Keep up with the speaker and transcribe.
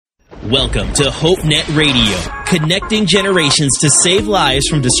Welcome to HopeNet Radio, connecting generations to save lives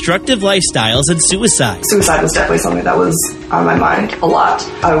from destructive lifestyles and suicide. Suicide was definitely something that was on my mind a lot.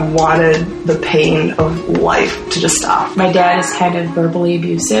 I wanted the pain of life to just stop. My dad is kind of verbally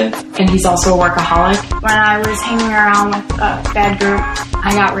abusive, and he's also a workaholic. When I was hanging around with a bad group,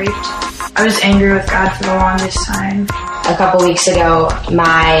 I got raped. I was angry with God for the longest time. A couple weeks ago,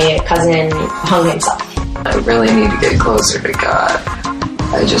 my cousin hung himself. I really need to get closer to God.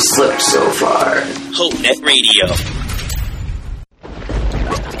 I just slipped so far. HopeNet Radio.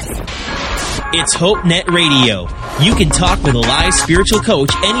 It's HopeNet Radio. You can talk with a live spiritual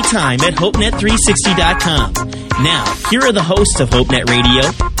coach anytime at HopeNet360.com. Now, here are the hosts of HopeNet Radio,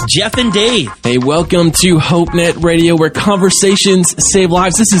 Jeff and Dave. Hey, welcome to HopeNet Radio, where conversations save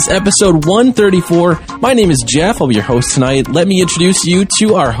lives. This is episode 134. My name is Jeff. I'll be your host tonight. Let me introduce you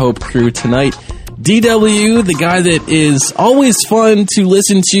to our Hope crew tonight. DW, the guy that is always fun to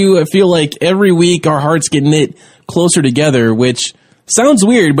listen to. I feel like every week our hearts get knit closer together, which sounds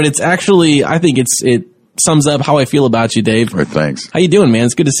weird, but it's actually, I think it sums up how I feel about you, Dave. Right, thanks. How you doing, man?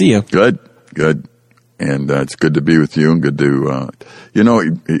 It's good to see you. Good. And it's good to be with you and good to,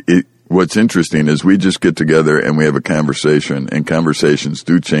 what's interesting is we just get together and we have a conversation, and conversations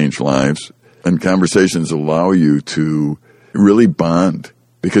do change lives, and conversations allow you to really bond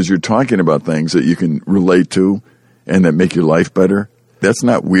because you're talking about things that you can relate to and that make your life better. That's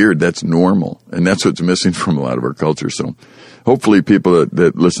not weird. That's normal. And that's what's missing from a lot of our culture. So hopefully people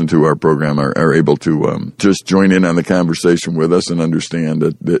that listen to our program are able to just join in on the conversation with us and understand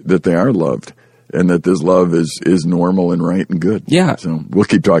that they are loved and that this love is normal and right and good. Yeah. So we'll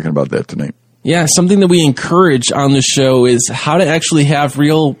keep talking about that tonight. Yeah, something that we encourage on the show is how to actually have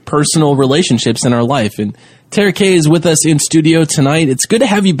real personal relationships in our life. And Tara Kay is with us in studio tonight. It's good to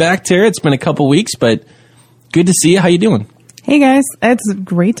have you back, Tara. It's been a couple weeks, but good to see you. How you doing? Hey guys, it's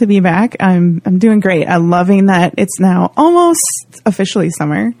great to be back. I'm doing great. I'm loving that it's now almost officially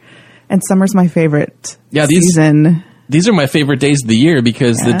summer, and summer's my favorite season. These are my favorite days of the year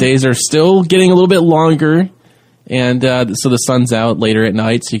because the days are still getting a little bit longer, and so the sun's out later at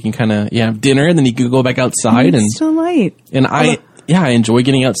night, so you can kind of have dinner, and then you can go back outside. It's still light. And I enjoy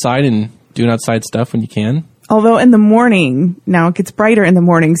getting outside and doing outside stuff when you can. Although in the morning, now it gets brighter in the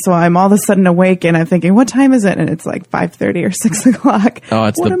morning, so I'm all of a sudden awake and I'm thinking, what time is it? And it's like 5:30 or 6 o'clock. Oh,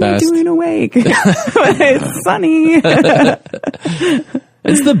 it's the best. What am I doing awake? It's sunny.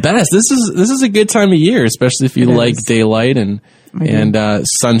 It's the best. This is a good time of year, especially if you like daylight and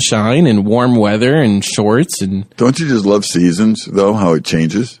sunshine and warm weather and shorts. And don't you just love seasons though? How it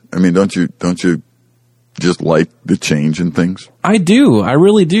changes. I mean, don't you just like the change in things? I do. I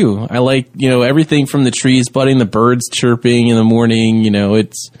really do. I like, everything from the trees budding, the birds chirping in the morning.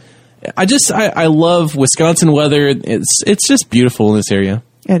 I love Wisconsin weather. It's just beautiful in this area.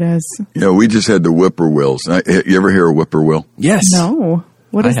 It is. We just had the whippoorwills. You ever hear a whippoorwill? Yes. No.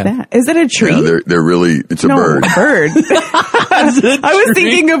 What is that? Is it a tree? Yeah, they're really, it's a bird. A bird. I was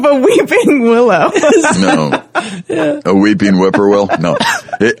thinking of a weeping willow. No. A weeping whippoorwill? No.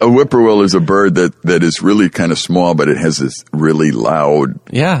 A whippoorwill is a bird that is really kind of small, but it has this really loud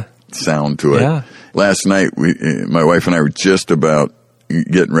sound to it. Yeah. Last night, my wife and I were just about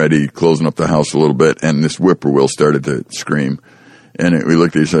getting ready, closing up the house a little bit, and this whippoorwill started to scream. And we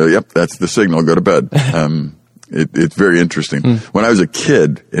looked at each other, yep, that's the signal, go to bed. It's very interesting. When I was a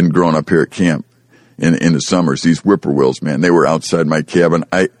kid and growing up here at camp in the summers, these whippoorwills, man, they were outside my cabin.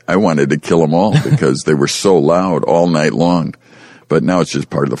 I wanted to kill them all because they were so loud all night long. But now it's just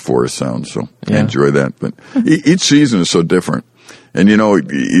part of the forest sound, so I enjoy that. But each season is so different. And,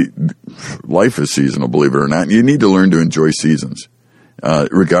 life is seasonal, believe it or not. You need to learn to enjoy seasons,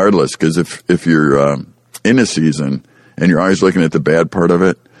 regardless, because if you're in a season and you're always looking at the bad part of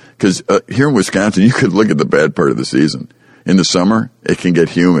it, because here in Wisconsin, you could look at the bad part of the season. In the summer, it can get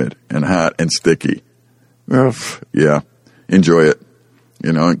humid and hot and sticky. Well, enjoy it.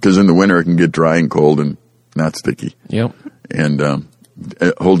 Because in the winter, it can get dry and cold and not sticky. Yep. And a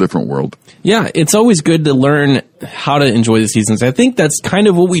whole different world. Yeah, it's always good to learn how to enjoy the seasons. I think that's kind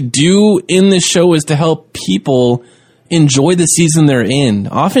of what we do in this show, is to help people enjoy the season they're in.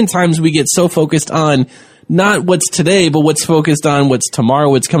 Oftentimes, we get so focused on not what's today, but what's focused on what's tomorrow,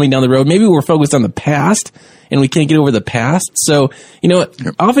 what's coming down the road. Maybe we're focused on the past and we can't get over the past. So,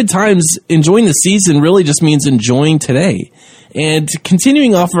 oftentimes enjoying the season really just means enjoying today. And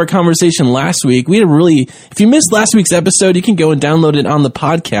continuing off of our conversation last week, we had if you missed last week's episode, you can go and download it on the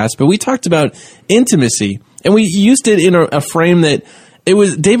podcast, but we talked about intimacy, and we used it in a frame that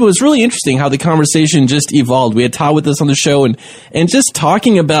David, it was really interesting how the conversation just evolved. We had Todd with us on the show and just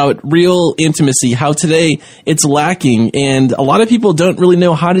talking about real intimacy, how today it's lacking, and a lot of people don't really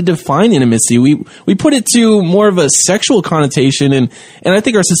know how to define intimacy. We put it to more of a sexual connotation, and I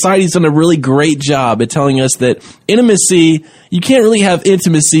think our society's done a really great job at telling us that intimacy, you can't really have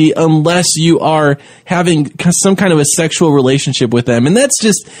intimacy unless you are having some kind of a sexual relationship with them. And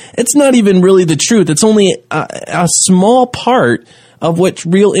it's not even really the truth. It's only a small part of what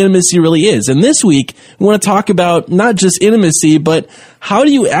real intimacy really is. And this week, we want to talk about not just intimacy, but how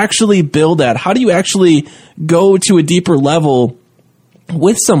do you actually build that? How do you actually go to a deeper level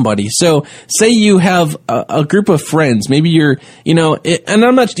with somebody? So say you have a group of friends, maybe you're, and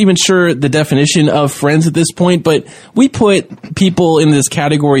I'm not even sure the definition of friends at this point, but we put people in this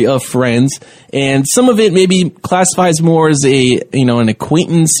category of friends, and some of it maybe classifies more as an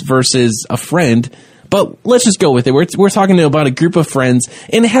acquaintance versus a friend. But let's just go with it. We're talking about a group of friends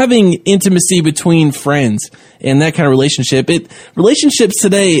and having intimacy between friends and that kind of relationship. Relationships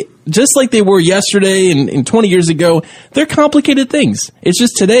today, just like they were yesterday and 20 years ago, they're complicated things. It's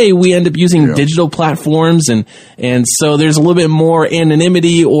just today we end up using digital platforms, and so there's a little bit more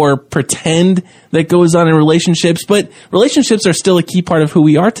anonymity or pretend that goes on in relationships. But relationships are still a key part of who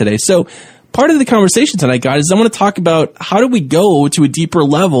we are today. So part of the conversation tonight, guys, is I want to talk about how do we go to a deeper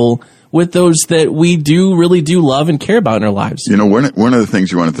level with those that we really do love and care about in our lives. One of the things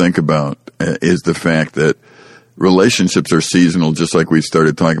you want to think about is the fact that relationships are seasonal, just like we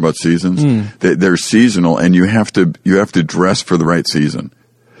started talking about seasons. They're seasonal, and you have to dress for the right season.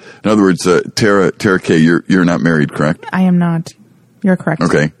 In other words, Tara K, you're not married, correct? I am not. You're correct.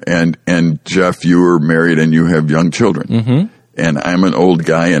 Okay, and Jeff, you are married and you have young children. Mm-hmm. And I'm an old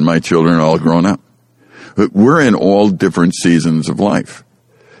guy, and my children are all grown up. We're in all different seasons of life.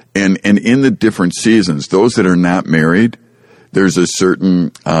 And in the different seasons, those that are not married, there's a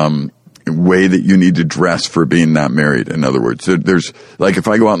certain way that you need to dress for being not married. In other words, there's like if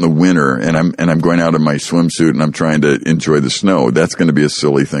I go out in the winter and I'm going out in my swimsuit and I'm trying to enjoy the snow, that's going to be a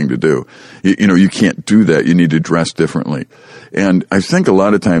silly thing to do. You can't do that. You need to dress differently. And I think a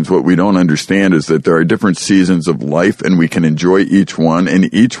lot of times what we don't understand is that there are different seasons of life, and we can enjoy each one,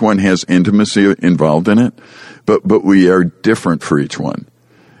 and each one has intimacy involved in it, but we are different for each one.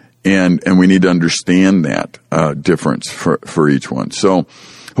 And we need to understand that difference for each one. So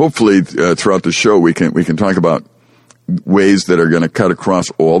hopefully throughout the show we can talk about ways that are going to cut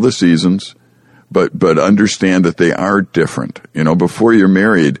across all the seasons, but understand that they are different. Before you're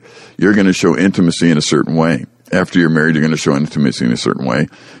married, you're going to show intimacy in a certain way. After you're married, you're going to show intimacy in a certain way.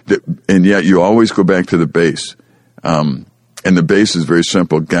 And yet you always go back to the base. And the base is very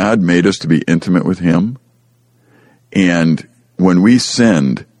simple. God made us to be intimate with Him. And when we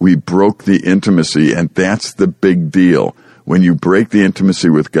sinned, we broke the intimacy, and that's the big deal. When you break the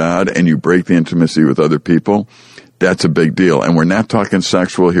intimacy with God and you break the intimacy with other people, that's a big deal. And we're not talking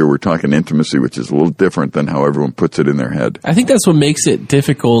sexual here. We're talking intimacy, which is a little different than how everyone puts it in their head. I think that's what makes it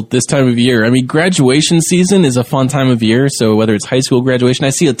difficult this time of year. I mean, graduation season is a fun time of year. So whether it's high school graduation, I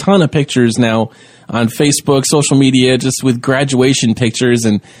see a ton of pictures now on Facebook, social media, just with graduation pictures.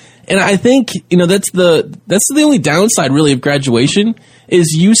 And I think, that's the only downside really of graduation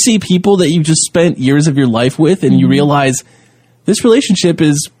is you see people that you just spent years of your life with, and you realize this relationship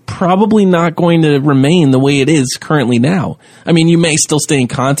is probably not going to remain the way it is currently now. I mean, you may still stay in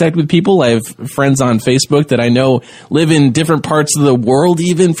contact with people. I have friends on Facebook that I know live in different parts of the world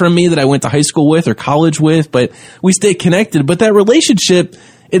even from me that I went to high school with or college with, but we stay connected. But that relationship,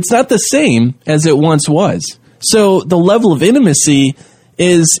 it's not the same as it once was. So the level of intimacy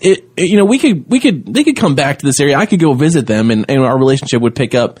is they could come back to this area. I could go visit them and our relationship would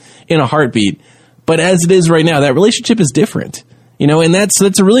pick up in a heartbeat. But as it is right now, that relationship is different. And that's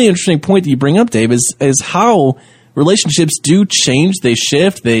a really interesting point that you bring up, Dave, is how relationships do change, they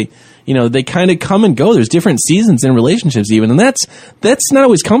shift, they kind of come and go. There's different seasons in relationships even, and that's not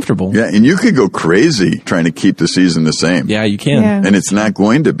always comfortable. Yeah, and you could go crazy trying to keep the season the same. Yeah, you can. Yeah. And it's not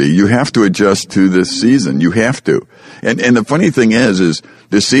going to be. You have to adjust to this season. You have to. And the funny thing is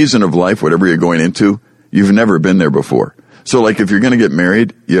this season of life, whatever you're going into, you've never been there before. So like if you're going to get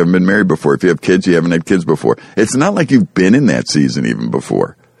married, you haven't been married before. If you have kids, you haven't had kids before. It's not like you've been in that season even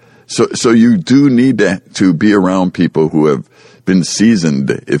before. So you do need to be around people who have been seasoned,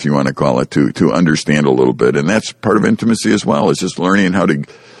 if you want to call it, to understand a little bit. And that's part of intimacy as well. It's just learning how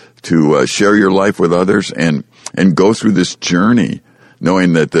to share your life with others and go through this journey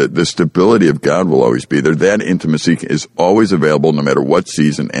knowing that the stability of God will always be there. That intimacy is always available no matter what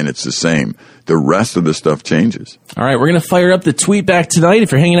season, and it's the same. The rest of the stuff changes. All right, we're going to fire up the tweet back tonight.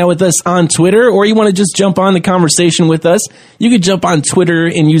 If you're hanging out with us on Twitter, or you want to just jump on the conversation with us, you could jump on Twitter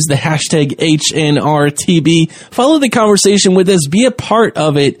and use the hashtag HNRTB. Follow the conversation with us. Be a part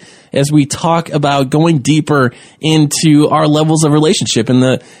of it as we talk about going deeper into our levels of relationship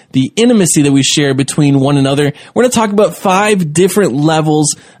and the intimacy that we share between one another. We're going to talk about 5 different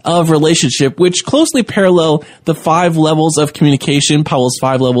levels of relationship, which closely parallel the 5 levels of communication, Powell's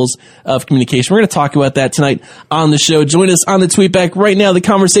 5 levels of communication. We're going to talk about that tonight on the show. Join us on the tweet back right now. The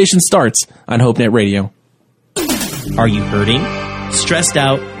conversation starts on HopeNet Radio. Are you hurting? Stressed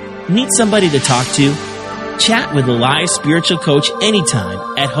out? Need somebody to talk to? Chat with a live spiritual coach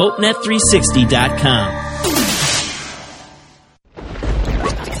anytime at HopeNet360.com.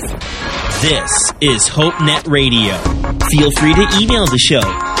 This is HopeNet Radio. Feel free to email the show,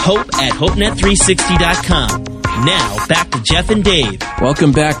 hope@HopeNet360.com. Now, back to Jeff and Dave.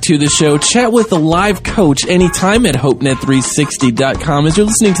 Welcome back to the show. Chat with a live coach anytime at HopeNet360.com. As you're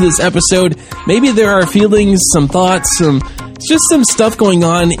listening to this episode, maybe there are feelings, some thoughts, just some stuff going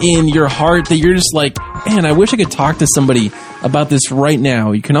on in your heart that you're just like, man, I wish I could talk to somebody about this right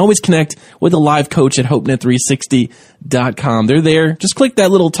now. You can always connect with a live coach at HopeNet360.com. They're there. Just click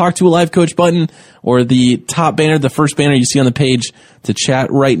that little Talk to a Live Coach button or the top banner, the first banner you see on the page to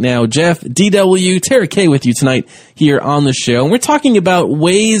chat right now. Jeff, DW, Tara K with you tonight here on the show. And we're talking about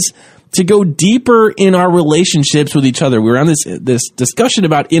ways to go deeper in our relationships with each other. We were on this discussion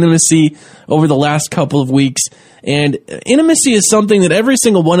about intimacy over the last couple of weeks. And intimacy is something that every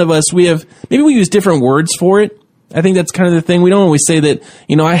single one of us, maybe we use different words for it. I think that's kind of the thing. We don't always say that,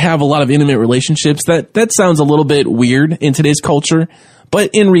 I have a lot of intimate relationships. That sounds a little bit weird in today's culture. But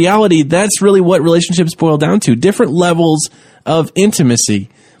in reality, that's really what relationships boil down to. Different levels of intimacy.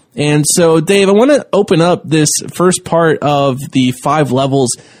 And so, Dave, I want to open up this first part of the 5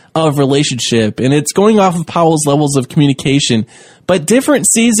 levels of relationship. And it's going off of Powell's levels of communication. But different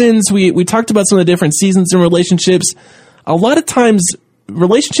seasons, we talked about some of the different seasons in relationships. A lot of times,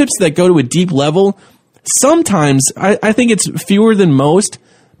 relationships that go to a deep level, sometimes, I think it's fewer than most,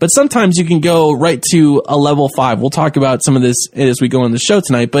 but sometimes you can go right to a level 5. We'll talk about some of this as we go on the show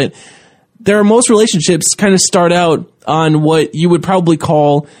tonight, but most relationships kind of start out on what you would probably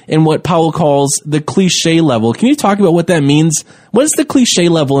call, and what Powell calls, the cliche level. Can you talk about what that means? What is the cliche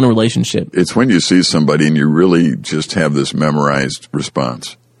level in a relationship? It's when you see somebody and you really just have this memorized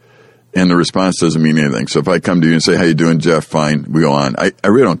response. And the response doesn't mean anything. So if I come to you and say, how you doing, Jeff? Fine. We go on. I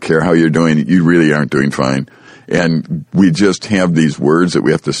really don't care how you're doing. You really aren't doing fine. And we just have these words that we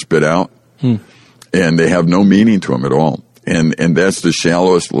have to spit out. And they have no meaning to them at all. And that's the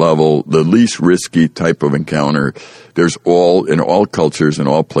shallowest level, the least risky type of encounter. There's in all cultures, in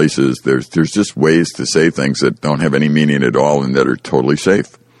all places, there's just ways to say things that don't have any meaning at all and that are totally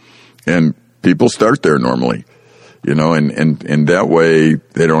safe. And people start there normally, and that way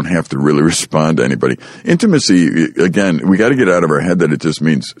they don't have to really respond to anybody. Intimacy, again, we got to get out of our head that it just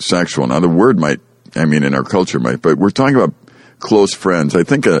means sexual. Now the word in our culture might, but we're talking about close friends. I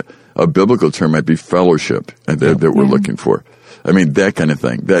think a biblical term might be fellowship that we're looking for. That kind of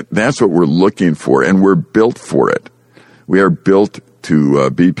thing. That's what we're looking for, and we're built for it. We are built to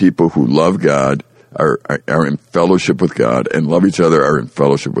be people who love God, are in fellowship with God, and love each other, are in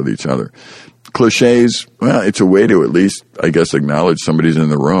fellowship with each other. Cliches, well, it's a way to at least, I guess, acknowledge somebody's in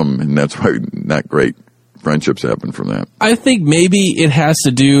the room, and that's why not great friendships happen from that. I think maybe it has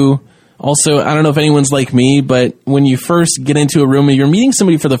to do... Also, I don't know if anyone's like me, but when you first get into a room and you're meeting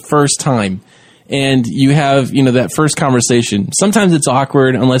somebody for the first time and you have, that first conversation, sometimes it's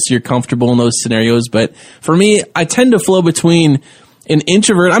awkward unless you're comfortable in those scenarios. But for me, I tend to flow between an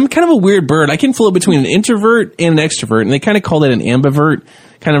introvert. I'm kind of a weird bird. I can flow between an introvert and an extrovert, and they kind of call that an ambivert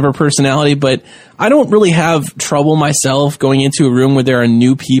kind of a personality. But I don't really have trouble myself going into a room where there are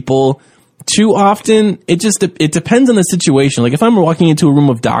new people too often. It depends on the situation. Like if I'm walking into a room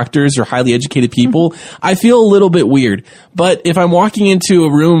of doctors or highly educated people, I feel a little bit weird. But if I'm walking into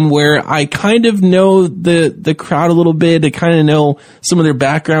a room where I kind of know the crowd a little bit, I kind of know some of their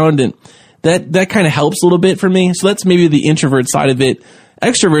background, and that kind of helps a little bit for me. So that's maybe the introvert side of it.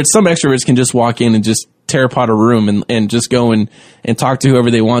 Some extroverts can just walk in and just tear apart a room and just go and talk to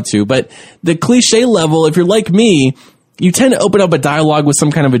whoever they want to. But the cliche level, if you're like me, you tend to open up a dialogue with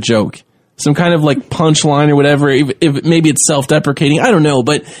some kind of a joke. Some kind of like punchline or whatever, if maybe it's self-deprecating, I don't know,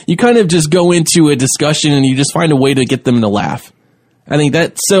 but you kind of just go into a discussion and you just find a way to get them to laugh. I think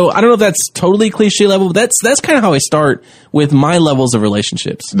that, so I don't know if that's totally cliche level, but that's kind of how I start with my levels of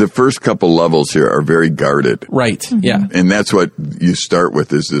relationships. The first couple levels here are very guarded. Right. Mm-hmm. Yeah. And that's what you start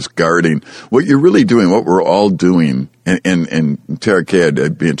with, is this guarding. What you're really doing, what we're all doing, and Tara Kay,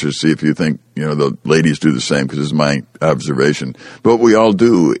 I'd be interested to see if you think, the ladies do the same, because this is my observation. But what we all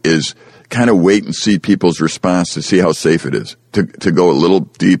do is kind of wait and see people's response to see how safe it is to go a little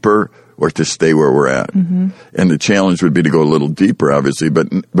deeper or to stay where we're at. Mm-hmm. And the challenge would be to go a little deeper, obviously. But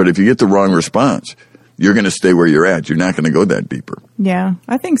if you get the wrong response, you're going to stay where you're at. You're not going to go that deeper. Yeah,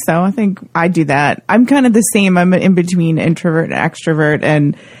 I think so. I think I do that. I'm kind of the same. I'm in between introvert and extrovert.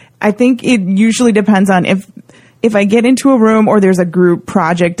 And I think it usually depends on if I get into a room or there's a group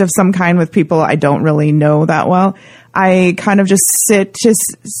project of some kind with people I don't really know that well, I kind of just sit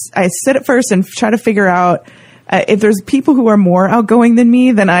at first and try to figure out if there's people who are more outgoing than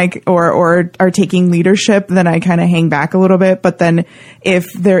me, then or are taking leadership, then I kind of hang back a little bit. But then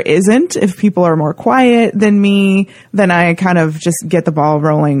if people are more quiet than me, then I kind of just get the ball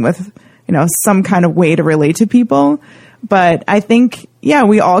rolling with, some kind of way to relate to people. But I think,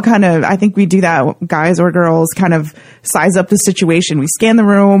 we all I think we do that, guys or girls, kind of size up the situation. We scan the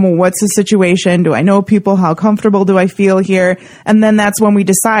room. What's the situation? Do I know people? How comfortable do I feel here? And then that's when we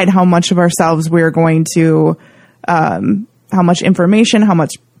decide how much of ourselves we're going to, how much information, how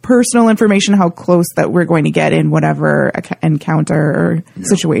much personal information, how close that we're going to get in whatever encounter or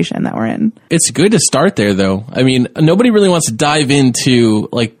situation that we're in. It's good to start there, though. I mean, nobody really wants to dive into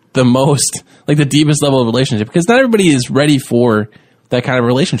the deepest level of relationship, because not everybody is ready for that kind of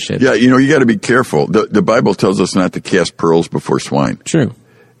relationship. Yeah, you got to be careful. The Bible tells us not to cast pearls before swine. True.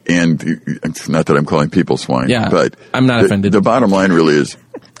 And it's not that I'm calling people swine. Yeah, but I'm not offended. The bottom line really is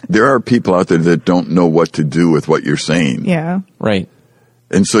there are people out there that don't know what to do with what you're saying. Yeah. Right.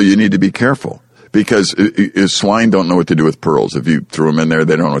 And so you need to be careful, because swine don't know what to do with pearls. If you threw them in there,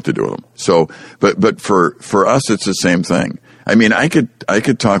 they don't know what to do with them. So, but for us, it's the same thing. I mean, I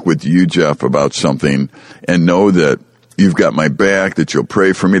could talk with you, Jeff, about something and know that you've got my back, that you'll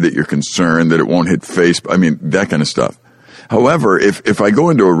pray for me, that you're concerned, that it won't hit Facebook. I mean, that kind of stuff. However, if I go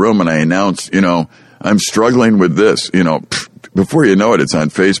into a room and I announce, I'm struggling with this, before you know it, it's on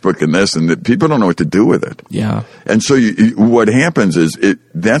Facebook and this, and that people don't know what to do with it. Yeah. And so what happens is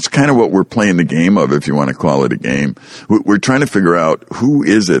that's kind of what we're playing the game of, if you want to call it a game. We're trying to figure out who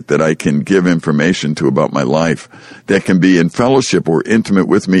is it that I can give information to about my life that can be in fellowship or intimate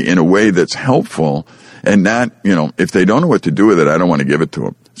with me in a way that's helpful, and not, if they don't know what to do with it, I don't want to give it to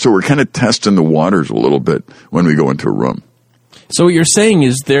them. So we're kind of testing the waters a little bit when we go into a room. So what you're saying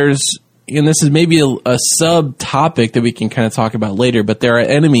is and this is maybe a subtopic that we can kind of talk about later, but there are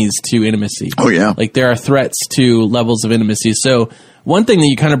enemies to intimacy. Oh, yeah. Like there are threats to levels of intimacy. So one thing that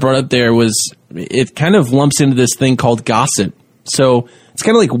you kind of brought up there was it kind of lumps into this thing called gossip. So it's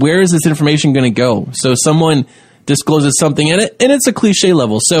kind of like, where is this information going to go? So someone discloses something in it, and it's a cliche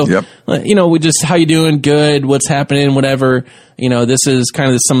level. So, we just, how you doing? Good. What's happening? Whatever. This is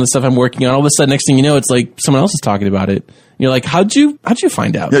kind of some of the stuff I'm working on. All of a sudden, next thing you know, it's like someone else is talking about it. You're like, how'd you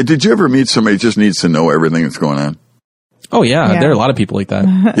find out? Yeah. Did you ever meet somebody who just needs to know everything that's going on? Oh, yeah. There are a lot of people like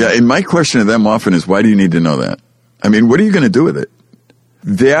that. Yeah. And my question to them often is, why do you need to know that? I mean, what are you going to do with it?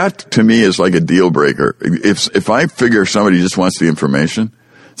 That, to me, is like a deal breaker. If I figure somebody just wants the information,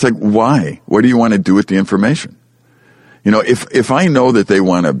 it's like, why? What do you want to do with the information? If I know that they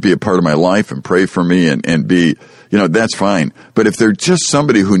want to be a part of my life and pray for me and be, that's fine. But if they're just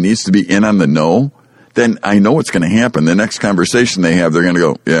somebody who needs to be in on the know, then I know what's going to happen. The next conversation they have, they're going to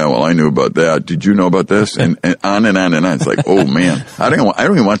go, yeah, well, I knew about that. Did you know about this? And on and on and on. It's like, oh man, I don't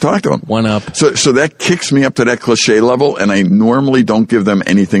even want to talk to them. One up. So that kicks me up to that cliche level, and I normally don't give them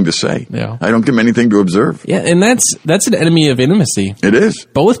anything to say. Yeah. I don't give them anything to observe. Yeah. And that's an enemy of intimacy. It is.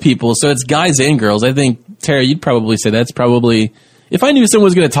 Both people. So it's guys and girls. I think, Tara, you'd probably say that's probably, if I knew someone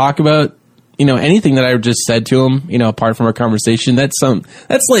was going to talk about, anything that I just said to them, apart from our conversation, that's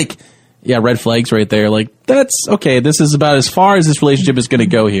like, yeah, red flags right there. Like, that's okay. This is about as far as this relationship is going to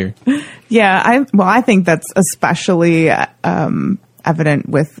go here. Yeah, I think that's especially evident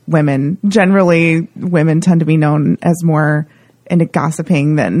with women. Generally, women tend to be known as more into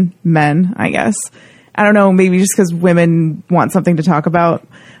gossiping than men, I guess. I don't know, maybe just because women want something to talk about.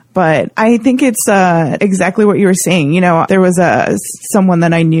 But I think it's exactly what you were saying. There was someone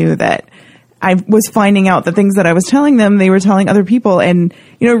that I knew that I was finding out the things that I was telling them, they were telling other people, and,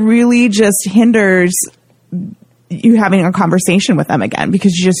 really just hinders you having a conversation with them again,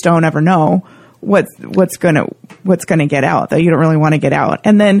 because you just don't ever know what's going to get out that you don't really want to get out.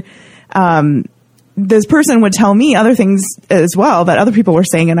 And then, this person would tell me other things as well that other people were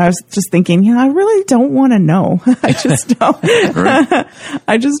saying. And I was just thinking, I really don't want to know. I just don't.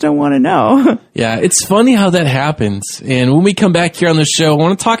 I just don't want to know. Yeah, it's funny how that happens. And when we come back here on the show, I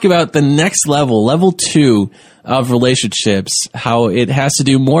want to talk about the next level, level 2 of relationships, how it has to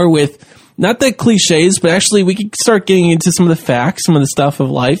do more with not the cliches, but actually we can start getting into some of the facts, some of the stuff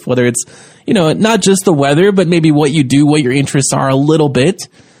of life, whether it's, not just the weather, but maybe what you do, what your interests are a little bit.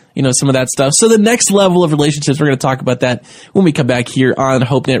 Some of that stuff. So the next level of relationships, we're going to talk about that when we come back here on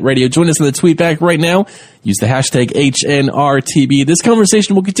HopeNet Radio. Join us in the tweet back right now. Use the hashtag HNRTB. This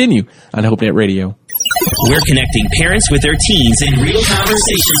conversation will continue on HopeNet Radio. We're connecting parents with their teens in real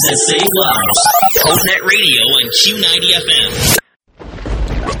conversations that save lives. HopeNet Radio on Q90 FM.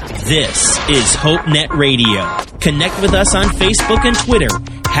 This is HopeNet Radio. Connect with us on Facebook and Twitter.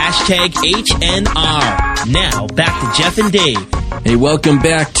 Hashtag HNR. Now, back to Jeff and Dave. Hey, welcome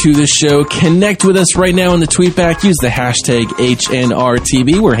back to the show. Connect with us right now in the tweetback. Use the hashtag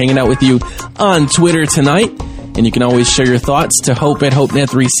HNRTB. We're hanging out with you on Twitter tonight. And you can always share your thoughts to hope at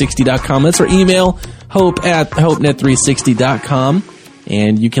hopenet360.com. That's our email, hope at hopenet360.com.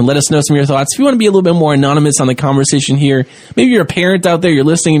 And you can let us know some of your thoughts. If you want to be a little bit more anonymous on the conversation here, maybe you're a parent out there, you're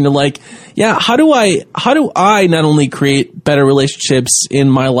listening, and you're like, yeah, how do I not only create better relationships in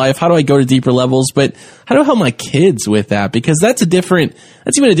my life, how do I go to deeper levels, but how do I help my kids with that? Because that's even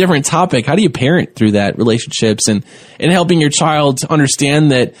a different topic. How do you parent through that relationships and helping your child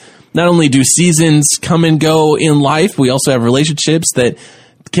understand that not only do seasons come and go in life, we also have relationships that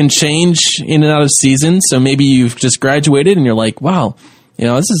can change in and out of seasons. So maybe you've just graduated and you're like, wow,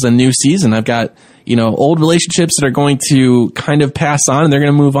 this is a new season. I've got, old relationships that are going to kind of pass on and they're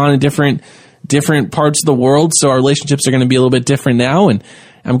going to move on in different parts of the world. So our relationships are going to be a little bit different now. And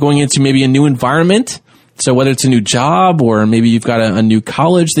I'm going into maybe a new environment. So whether it's a new job or maybe you've got a new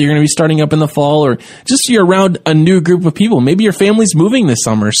college that you're going to be starting up in the fall, or just you're around a new group of people. Maybe your family's moving this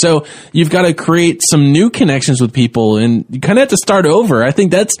summer. So you've got to create some new connections with people and you kind of have to start over. I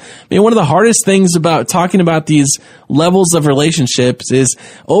think that's one of the hardest things about talking about these levels of relationships is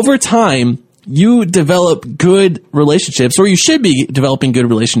over time, you develop good relationships, or you should be developing good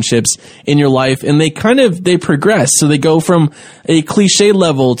relationships in your life, and they progress. So they go from a cliche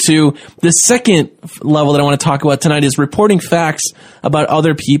level to the second level that I want to talk about tonight is reporting facts about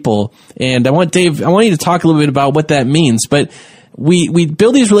other people. And I want you to talk a little bit about what that means. But we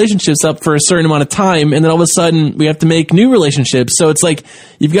build these relationships up for a certain amount of time, and then all of a sudden we have to make new relationships. So it's like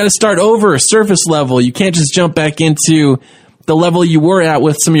you've got to start over, surface level. You can't just jump back into the level you were at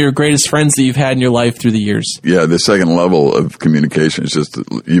with some of your greatest friends that you've had in your life through the years. Yeah, the second level of communication is just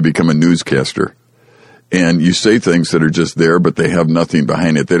you become a newscaster. And you say things that are just there, but they have nothing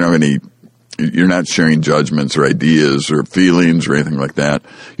behind it. They don't have any, you're not sharing judgments or ideas or feelings or anything like that.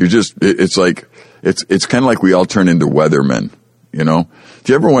 You're just, it's kind of like we all turn into weathermen, Do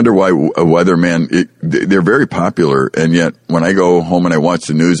you ever wonder why a weatherman, they're very popular, and yet when I go home and I watch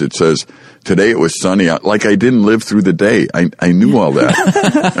the news, it says, today it was sunny. Like I didn't live through the day. I knew all that.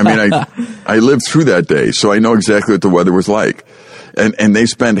 I lived through that day, so I know exactly what the weather was like. And they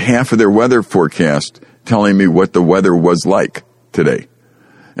spend half of their weather forecast telling me what the weather was like today.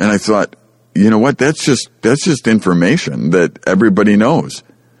 And I thought, you know what? That's just information that everybody knows.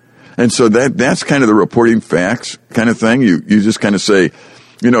 And so that's kind of the reporting facts kind of thing. You just kind of say,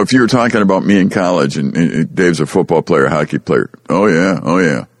 if you were talking about me in college and Dave's a football player, hockey player. Oh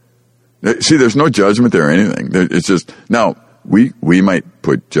yeah. See, there's no judgment there or anything. It's just, now, we might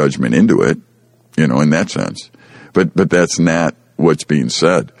put judgment into it, in that sense. But that's not what's being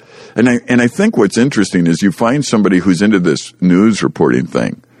said. And I think what's interesting is you find somebody who's into this news reporting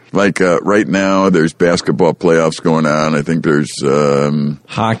thing. Like, right now, there's basketball playoffs going on. I think there's,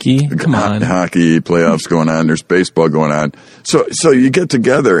 hockey. Come on. Hockey playoffs going on. There's baseball going on. So you get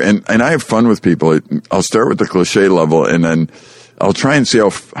together and I have fun with people. I'll start with the cliche level and then I'll try and see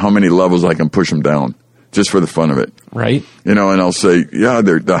how many levels I can push them down just for the fun of it. Right. And I'll say, yeah,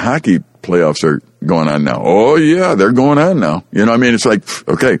 the hockey playoffs are going on now. Oh, yeah, they're going on now. It's like,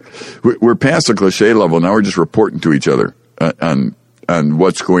 okay, we're past the cliche level. Now we're just reporting to each other on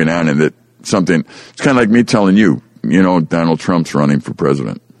what's going on and that something. It's kind of like me telling you, Donald Trump's running for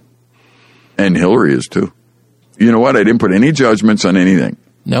president. And Hillary is too. You know what? I didn't put any judgments on anything.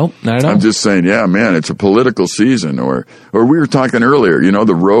 Nope, not at all. I'm just saying, yeah, man, it's a political season. Or we were talking earlier,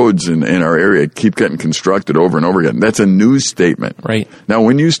 the roads in our area keep getting constructed over and over again. That's a news statement. Right. Now,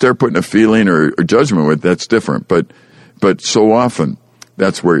 when you start putting a feeling or judgment with, that's different. But so often,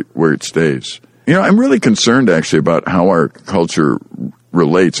 that's where it stays. I'm really concerned, actually, about how our culture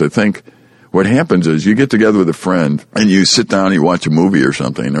relates. I think what happens is you get together with a friend and you sit down and you watch a movie or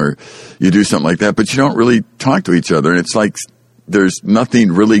something, or you do something like that, but you don't really talk to each other. And it's like there's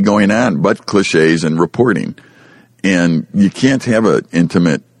nothing really going on but cliches and reporting. And you can't have an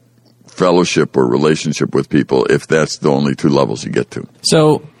intimate fellowship or relationship with people if that's the only two levels you get to.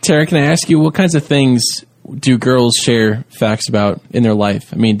 So, Tara, can I ask you, what kinds of things do girls share facts about in their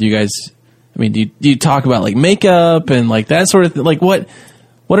life? I mean, do you talk about like makeup and like that sort of thing? Like what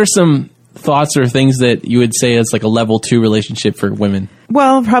are some thoughts or things that you would say is like a level 2 relationship for women?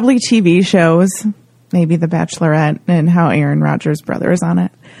 Well, probably TV shows, maybe The Bachelorette and how Aaron Rodgers' brother is on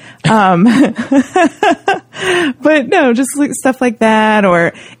it. But no, just like stuff like that.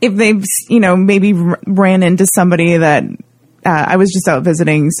 Or if they've, maybe ran into somebody that, I was just out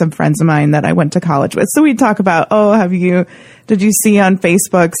visiting some friends of mine that I went to college with. So we'd talk about, did you see on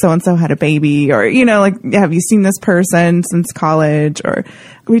Facebook so-and-so had a baby? Or, have you seen this person since college? Or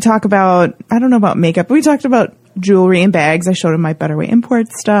we talk about, I don't know about makeup, but we talked about jewelry and bags. I showed him my Better Way Import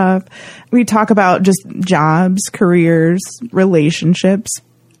stuff. We talk about just jobs, careers, relationships,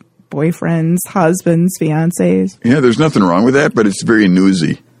 boyfriends, husbands, fiancés. Yeah, there's nothing wrong with that, but it's very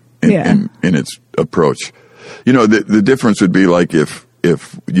newsy in its approach. The difference would be like if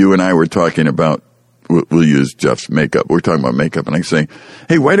you and I were talking about, we'll use Jeff's makeup. We're talking about makeup, and I say,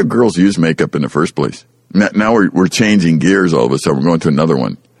 hey, why do girls use makeup in the first place? Now we're changing gears all of a sudden. We're going to another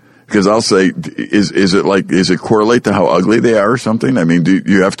one. Because I'll say, is it correlate to how ugly they are or something? I mean, do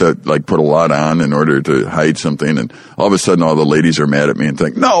you have to like put a lot on in order to hide something? And all of a sudden all the ladies are mad at me and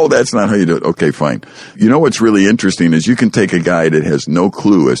think, no, that's not how you do it. Okay, fine. What's really interesting is you can take a guy that has no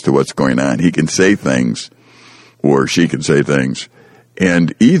clue as to what's going on. He can say things, or she can say things,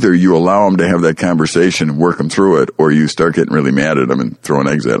 and either you allow him to have that conversation and work him through it, or you start getting really mad at him and throwing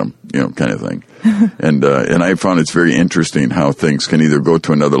eggs at him, kind of thing. And I found it's very interesting how things can either go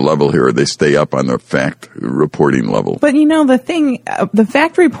to another level here or they stay up on the fact reporting level. But the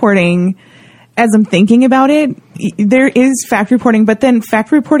fact reporting, as I'm thinking about it, there is fact reporting, but then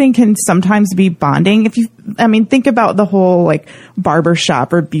fact reporting can sometimes be bonding. Think about the whole like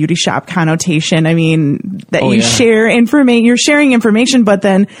barbershop or beauty shop connotation. Share information, you're sharing information, but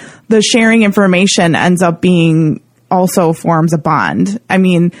then the sharing information ends up being also forms a bond.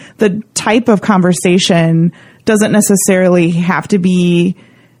 The type of conversation doesn't necessarily have to be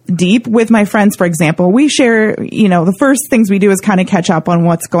deep. With my friends, for example, we share, the first things we do is kind of catch up on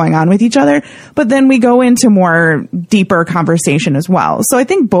what's going on with each other, but then we go into more deeper conversation as well. So I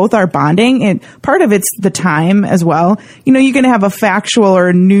think both are bonding, and part of it's the time as well. You can have a factual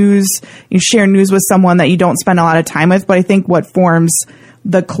or you share news with someone that you don't spend a lot of time with, but I think what forms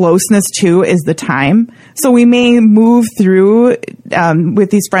the closeness too is the time. So we may move through,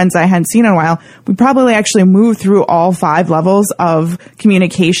 with these friends I hadn't seen in a while, we probably actually move through all 5 levels of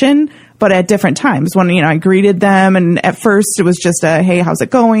communication, but at different times. When, I greeted them, and at first it was just hey, how's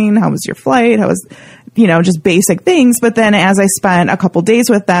it going? How was your flight? How was, just basic things. But then as I spent a couple days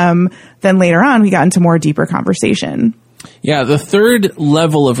with them, then later on we got into more deeper conversation. Yeah, the third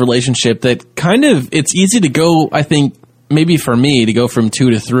level of relationship that it's easy to go, I think, maybe for me, to go from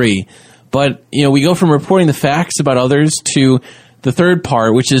 2 to 3. But, we go from reporting the facts about others to the third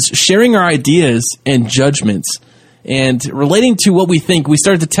part, which is sharing our ideas and judgments. And relating to what we think, we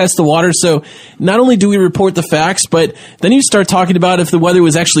start to test the water. So not only do we report the facts, but then you start talking about if the weather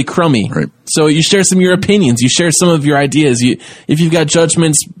was actually crummy. Right. So you share some of your opinions. You share some of your ideas. If you've got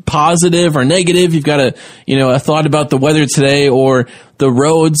judgments, positive or negative, you've got a thought about the weather today, or the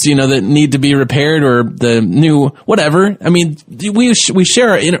roads, that need to be repaired, or the new whatever. We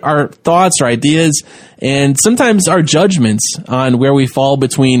share our thoughts, our ideas, and sometimes our judgments on where we fall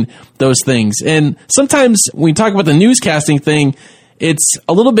between those things. And sometimes when we talk about the newscasting thing, it's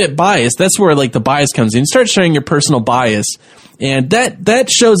a little bit biased. That's where like the bias comes in. You start sharing your personal bias, and that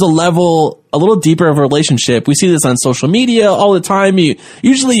shows a little deeper of a relationship. We see this on social media all the time.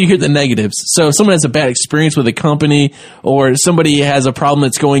 Usually you hear the negatives. So if someone has a bad experience with a company, or somebody has a problem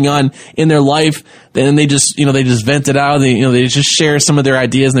that's going on in their life, then they just vent it out. They just share some of their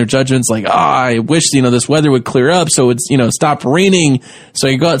ideas and their judgments, like, I wish, this weather would clear up so it's, stop raining, so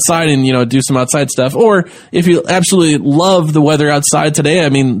you go outside and, do some outside stuff. Or if you absolutely love the weather outside today,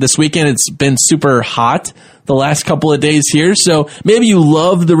 this weekend it's been super hot the last couple of days here. So maybe you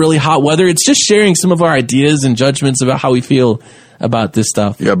love the really hot weather. It's just sharing some of our ideas and judgments about how we feel about this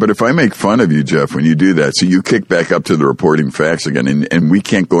stuff. Yeah, but if I make fun of you, Jeff, when you do that, so you kick back up to the reporting facts again, and we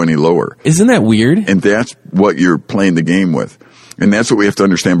can't go any lower. Isn't that weird? And that's what you're playing the game with. And that's what we have to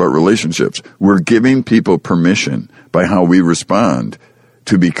understand about relationships. We're giving people permission by how we respond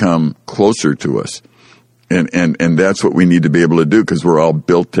to become closer to us. And that's what we need to be able to do because we're all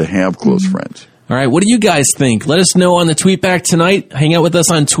built to have close friends. All right, what do you guys think? Let us know on the tweet back tonight. Hang out with us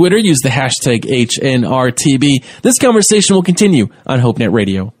on Twitter. Use the hashtag HNRTB. This conversation will continue on HopeNet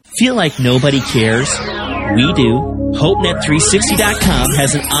Radio. Feel like nobody cares? We do. HopeNet360.com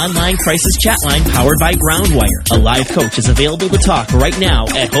has an online crisis chat line powered by Groundwire. A live coach is available to talk right now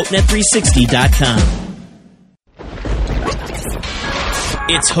at HopeNet360.com.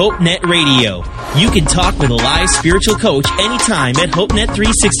 It's HopeNet Radio. You can talk with a live spiritual coach anytime at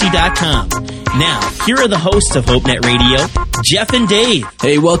HopeNet360.com. Now, here are the hosts of HopeNet Radio, Jeff and Dave.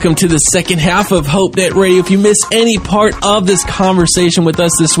 Hey, welcome to the second half of HopeNet Radio. If you miss any part of this conversation with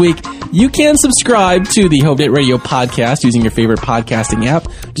us this week, you can subscribe to the HopeNet Radio podcast using your favorite podcasting app.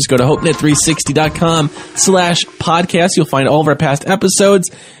 Just go to HopeNet360.com/podcast. You'll find all of our past episodes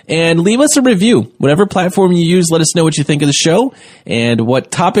and leave us a review. Whatever platform you use, let us know what you think of the show and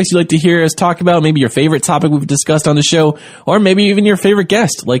what topics you'd like to hear us talk about. Maybe your favorite topic we've discussed on the show, or maybe even your favorite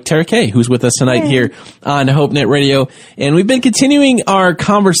guest, like Tara Kay, who's with us tonight here on HopeNet Radio. And we've been continuing our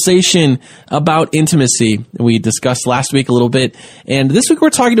conversation about intimacy. We discussed last week a little bit, and this week we're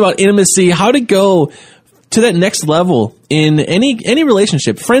talking about intimacy, how to go to that next level in any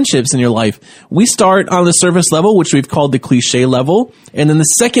relationship, friendships in your life. We start on the surface level, which we've called the cliche level. And then the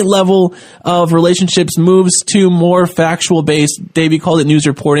second level of relationships moves to more factual based. Dave, you called it news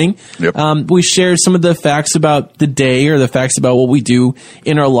reporting. Yep. We share some of the facts about the day or the facts about what we do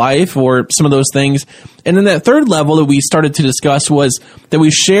in our life or some of those things. And then that third level that we started to discuss was that we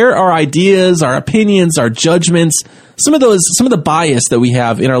share our ideas, our opinions, our judgments, some of the bias that we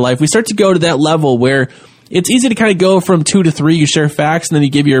have in our life. We start to go to that level where it's easy to kind of go from 2 to 3. You share facts, and then you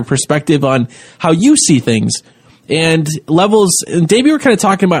give your perspective on how you see things. And levels, and Dave, you were kind of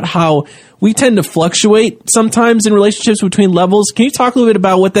talking about how we tend to fluctuate sometimes in relationships between levels. Can you talk a little bit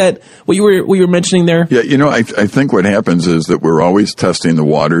about what you were mentioning there? Yeah, I think what happens is that we're always testing the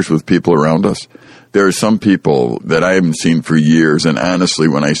waters with people around us. There are some people that I haven't seen for years, and honestly,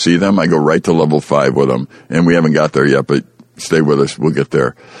 when I see them, I go right to level 5 with them, and we haven't got there yet, but stay with us, we'll get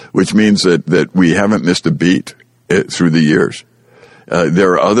there. Which means that we haven't missed a beat through the years.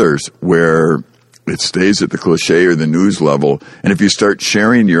 There are others where it stays at the cliche or the news level, and if you start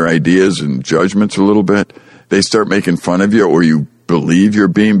sharing your ideas and judgments a little bit, they start making fun of you, or you believe you're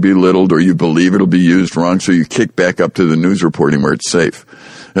being belittled, or you believe it'll be used wrong, so you kick back up to the news reporting where it's safe.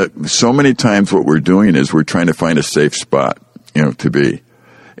 So many times what we're doing is we're trying to find a safe spot, to be.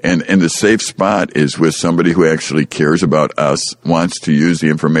 And the safe spot is with somebody who actually cares about us, wants to use the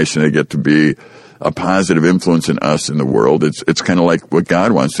information they get to be a positive influence in us in the world. It's kind of like what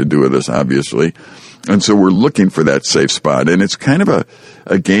God wants to do with us, obviously. And so we're looking for that safe spot. And it's kind of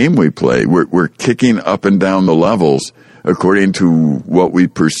a game we play. We're kicking up and down the levels according to what we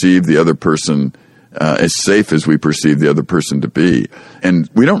perceive the other person as safe as we perceive the other person to be. And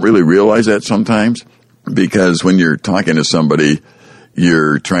we don't really realize that sometimes, because when you're talking to somebody,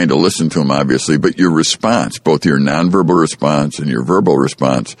 you're trying to listen to them, obviously, but your response, both your nonverbal response and your verbal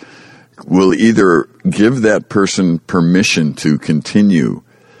response, will either give that person permission to continue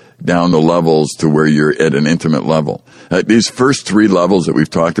down the levels to where you're at an intimate level. These first 3 levels that we've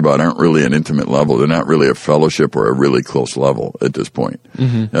talked about aren't really an intimate level. They're not really a fellowship or a really close level at this point.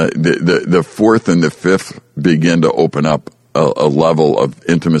 Mm-hmm. The 4th and the 5th begin to open up a level of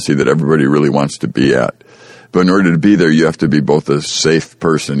intimacy that everybody really wants to be at. But in order to be there, you have to be both a safe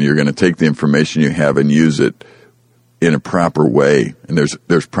person. You're going to take the information you have and use it in a proper way. And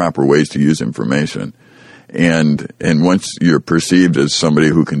there's proper ways to use information. And once you're perceived as somebody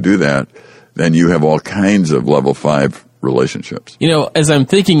who can do that, then you have all kinds of level 5 relationships. As I'm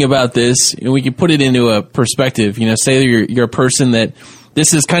thinking about this, we can put it into a perspective. Say you're a person that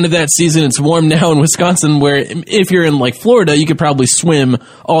this is kind of that season. It's warm now in Wisconsin, where if you're in like Florida, you could probably swim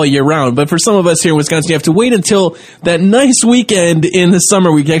all year round. But for some of us here in Wisconsin, you have to wait until that nice weekend in the summer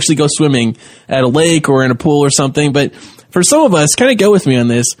we can actually go swimming at a lake or in a pool or something. But for some of us, kind of go with me on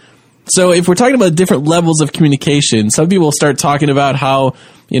this. So if we're talking about different levels of communication, some people start talking about how,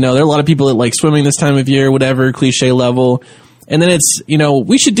 there are a lot of people that like swimming this time of year, whatever, cliche level. And then it's,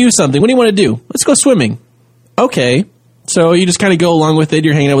 we should do something. What do you want to do? Let's go swimming. Okay. So you just kind of go along with it.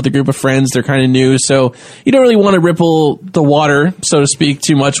 You're hanging out with a group of friends. They're kind of new. So you don't really want to ripple the water, so to speak,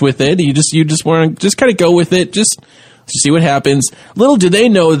 too much with it. You just want to just kind of go with it. Just see what happens. Little do they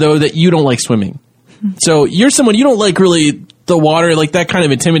know, though, that you don't like swimming. So you're someone, you don't like really the water, like that kind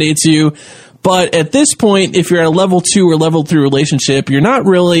of intimidates you. But at this point, if you're at a level 2 or level 3 relationship, you're not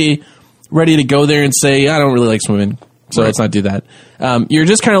really ready to go there and say, I don't really like swimming, so let's not do that. You're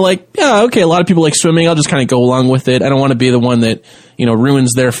just kind of like, yeah, okay, a lot of people like swimming. I'll just kind of go along with it. I don't want to be the one that,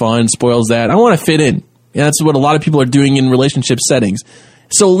 ruins their fun, spoils that. I want to fit in. Yeah, that's what a lot of people are doing in relationship settings.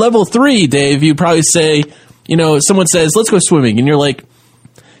 So level 3, Dave, you probably say, someone says, let's go swimming. And you're like,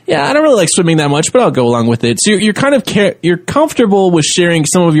 yeah, I don't really like swimming that much, but I'll go along with it. So you're kind of you're comfortable with sharing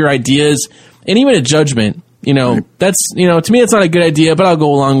some of your ideas and even a judgment. Right. That's, to me, it's not a good idea, but I'll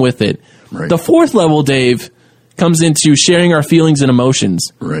go along with it. Right. The 4th level, Dave, comes into sharing our feelings and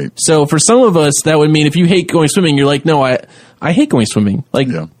emotions. Right. So for some of us, that would mean if you hate going swimming, you're like, no, I hate going swimming. Like,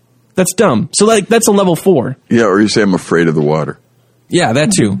 that's dumb. So that's a level 4. Yeah, or you say, I'm afraid of the water. Yeah,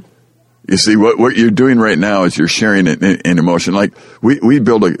 that too. You see, what you're doing right now is you're sharing an emotion. Like we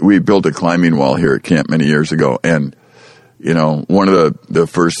built a climbing wall here at camp many years ago, and one of the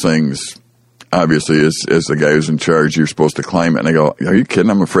first things, obviously, is as the guy who's in charge, you're supposed to climb it. And I go, are you kidding?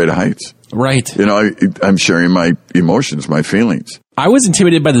 I'm afraid of heights. Right. I'm sharing my emotions, my feelings. I was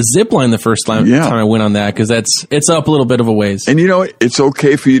intimidated by the zip line the first time I went on that, because it's up a little bit of a ways. And it's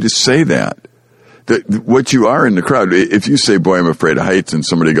okay for you to say that. What you are in the crowd. If you say, boy, I'm afraid of heights, and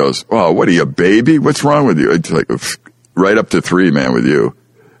somebody goes, oh, what are you, a baby? What's wrong with you? It's like, right up to 3, man, with you.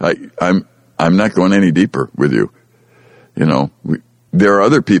 I'm not going any deeper with you. There are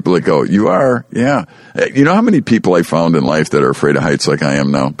other people that go, you are? Yeah. You know how many people I found in life that are afraid of heights like I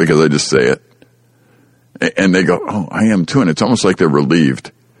am now? Because I just say it. And they go, oh, I am too. And it's almost like they're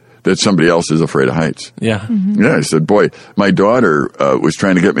relieved that somebody else is afraid of heights. Yeah. Mm-hmm. Yeah, I said, boy, my daughter was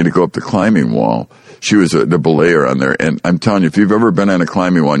trying to get me to go up the climbing wall. She was the belayer on there. And I'm telling you, if you've ever been on a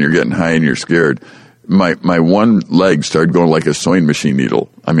climbing wall and you're getting high and you're scared, my one leg started going like a sewing machine needle.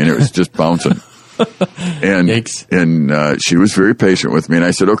 I mean, it was just bouncing. And Yikes. And she was very patient with me. And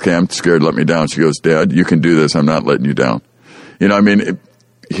I said, okay, I'm scared. Let me down. She goes, Dad, you can do this. I'm not letting you down.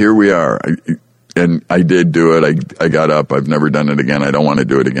 Here we are. And I did do it. I got up. I've never done it again. I don't want to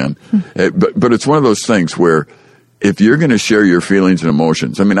do it again. But it's one of those things where if you're going to share your feelings and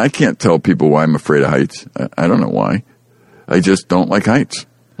emotions, I can't tell people why I'm afraid of heights. I don't know why. I just don't like heights.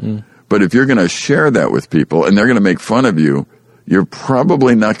 But if you're going to share that with people and they're going to make fun of you, you're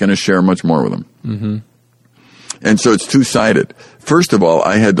probably not going to share much more with them. Mm-hmm. And so it's two-sided. First of all,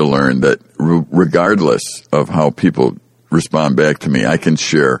 I had to learn that regardless of how people respond back to me, I can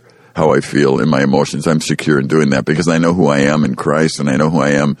share how I feel in my emotions. I'm secure in doing that because I know who I am in Christ and I know who I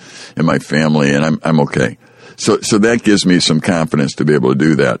am in my family, and I'm okay. So that gives me some confidence to be able to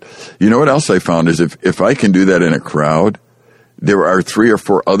do that. You know what else I found is if I can do that in a crowd, there are 3 or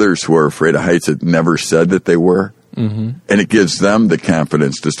 4 others who are afraid of heights that never said that they were. Mm-hmm. And it gives them the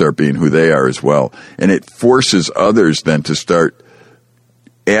confidence to start being who they are as well. And it forces others then to start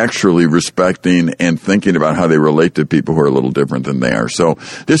actually respecting and thinking about how they relate to people who are a little different than they are. So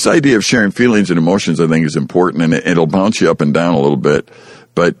this idea of sharing feelings and emotions, I think, is important, and it'll bounce you up and down a little bit.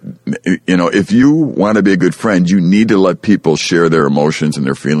 But, if you want to be a good friend, you need to let people share their emotions and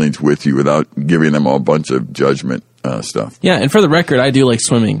their feelings with you without giving them a bunch of judgment stuff. Yeah, and for the record, I do like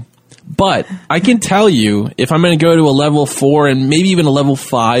swimming. But I can tell you, if I'm going to go to a level 4 and maybe even a level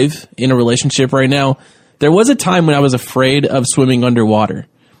 5 in a relationship right now, there was a time when I was afraid of swimming underwater.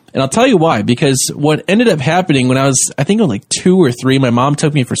 And I'll tell you why, because what ended up happening when I was 2 or 3, my mom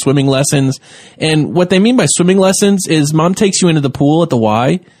took me for swimming lessons. And what they mean by swimming lessons is mom takes you into the pool at the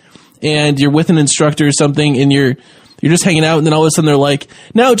Y, and you're with an instructor or something, and you're just hanging out, and then all of a sudden they're like,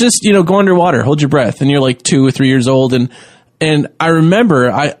 no, just, go underwater, hold your breath. And you're like 2 or 3 years old. And I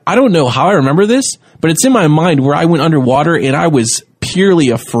remember, I don't know how I remember this, but it's in my mind where I went underwater and I was purely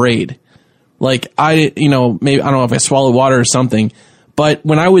afraid. Like maybe, I don't know if I swallowed water or something, but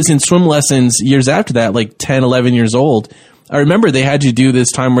when I was in swim lessons years after that, like 10, 11 years old, I remember they had you do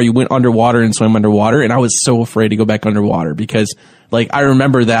this time where you went underwater and swim underwater. And I was so afraid to go back underwater because I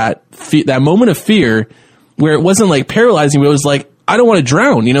remember that moment of fear where it wasn't like paralyzing, but it was like, I don't want to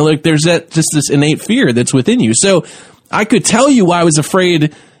drown. There's just this innate fear that's within you. So I could tell you why I was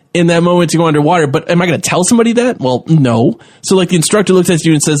afraid in that moment to go underwater, but am I going to tell somebody that? Well, no. So the instructor looks at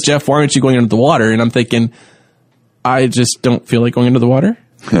you and says, Jeff, why aren't you going under the water? And I'm thinking, I just don't feel like going under the water.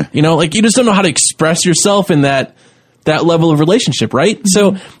 You just don't know how to express yourself in that level of relationship, right? Mm-hmm.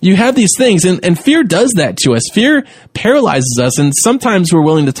 So you have these things, and fear does that to us. Fear paralyzes us, and sometimes we're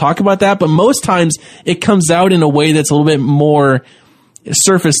willing to talk about that, but most times it comes out in a way that's a little bit more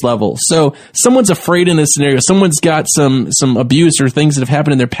surface level. So someone's afraid in this scenario. Someone's got some abuse or things that have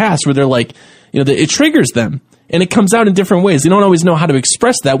happened in their past where they're like, it triggers them, and it comes out in different ways. They don't always know how to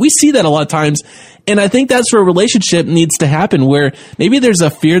express that. We see that a lot of times, and I think that's where a relationship needs to happen, where maybe there's a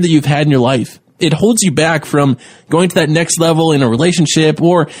fear that you've had in your life. It holds you back from going to that next level in a relationship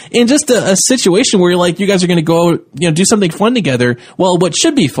or in just a situation where you're like, you guys are going to go, do something fun together. Well, what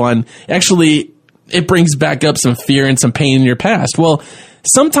should be fun, actually, it brings back up some fear and some pain in your past. Well,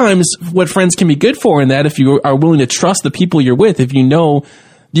 sometimes what friends can be good for in that, if you are willing to trust the people you're with, if you know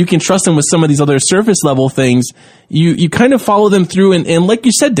you can trust them with some of these other surface level things, you kind of follow them through. And like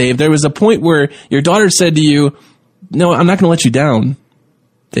you said, Dave, there was a point where your daughter said to you, no, I'm not going to let you down,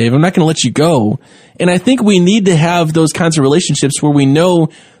 Dave. I'm not going to let you go. And I think we need to have those kinds of relationships where we know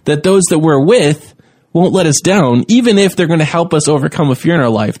that those that we're with won't let us down, even if they're going to help us overcome a fear in our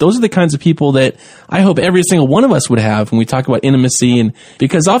life. Those are the kinds of people that I hope every single one of us would have when we talk about intimacy, and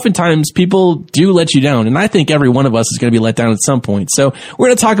because oftentimes people do let you down, and I think every one of us is going to be let down at some point. So we're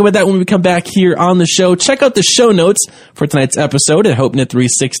going to talk about that when we come back here on the show. Check out the show notes for tonight's episode at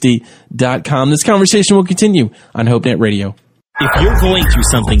HopeNet360.com. This conversation will continue on HopeNet Radio. If you're going through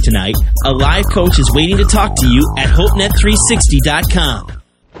something tonight, a live coach is waiting to talk to you at HopeNet360.com.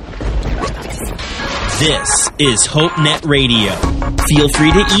 This is HopeNet Radio. Feel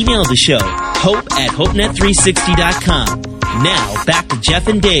free to email the show, hope@HopeNet360.com. Now, back to Jeff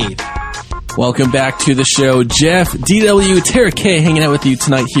and Dave. Welcome back to the show. Jeff, DW, Tara K hanging out with you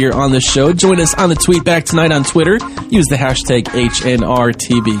tonight here on the show. Join us on the tweet back tonight on Twitter. Use the hashtag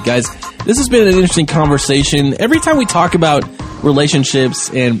HNRTB. Guys, this has been an interesting conversation. Every time we talk about relationships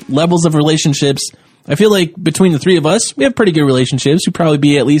and levels of relationships, I feel like between the three of us, we have pretty good relationships. We'd probably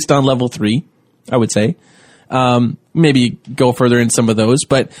be at least on level 3. I would say. Maybe go further in some of those.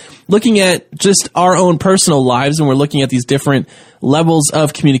 But looking at just our own personal lives, and we're looking at these different levels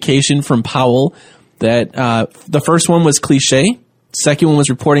of communication from Powell, that the first one was cliche. Second one was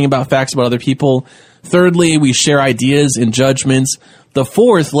reporting about facts about other people. Thirdly, we share ideas and judgments. The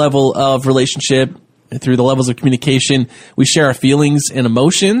fourth level of relationship, through the levels of communication, we share our feelings and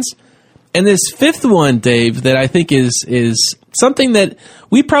emotions. And this fifth one, Dave, that I think is something that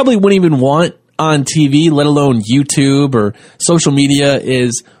we probably wouldn't even want on TV, let alone YouTube or social media,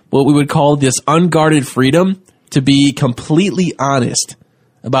 is what we would call this unguarded freedom to be completely honest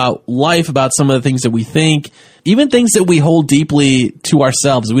about life, about some of the things that we think, even things that we hold deeply to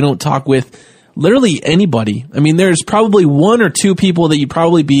ourselves. We don't talk with literally anybody. I mean, there's probably one or two people that you'd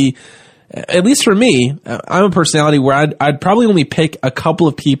probably be, at least for me, I'm a personality where I'd probably only pick a couple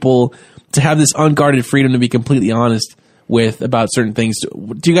of people to have this unguarded freedom to be completely honest with about certain things.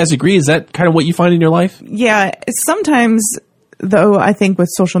 Do you guys agree? Is that kind of what you find in your life? Yeah. Sometimes, though, I think with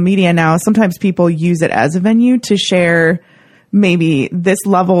social media now, sometimes people use it as a venue to share maybe this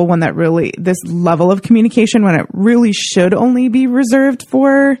level this level of communication when it really should only be reserved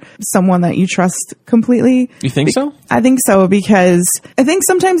for someone that you trust completely. You think so? I think so, because I think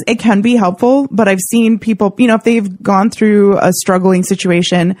sometimes it can be helpful, but I've seen people, if they've gone through a struggling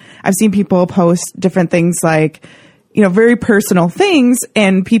situation, I've seen people post different things like, very personal things,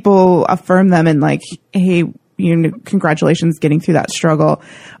 and people affirm them and like, hey, congratulations getting through that struggle.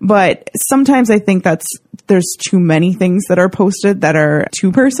 But sometimes I think there's too many things that are posted that are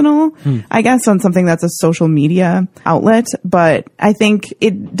too personal, I guess, on something that's a social media outlet. But I think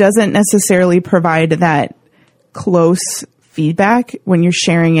it doesn't necessarily provide that close feedback when you're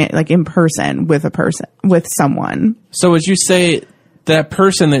sharing it like in person with someone. So would you say that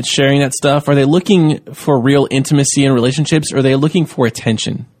person that's sharing that stuff, are they looking for real intimacy in relationships, or are they looking for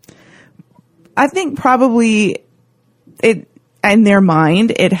attention? I think probably in their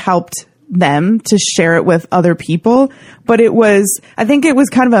mind, it helped them to share it with other people, but I think it was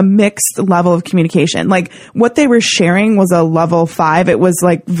kind of a mixed level of communication. Like what they were sharing was a level 5. It was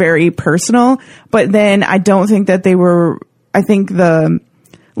like very personal, but then I don't think that I think the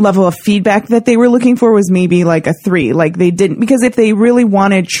level of feedback that they were looking for was maybe like a 3. Like they didn't, because if they really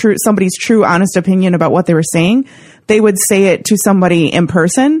wanted somebody's true, honest opinion about what they were saying, they would say it to somebody in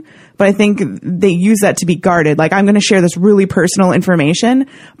person. But I think they use that to be guarded. Like, I'm going to share this really personal information,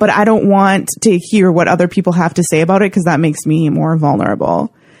 but I don't want to hear what other people have to say about it, because that makes me more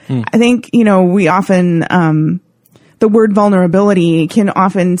vulnerable. I think, we often, the word vulnerability can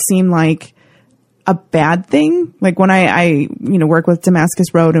often seem like a bad thing. Like when I work with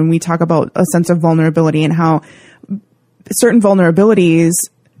Damascus Road, and we talk about a sense of vulnerability and how certain vulnerabilities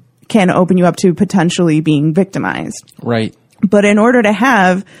can open you up to potentially being victimized. Right. But in order to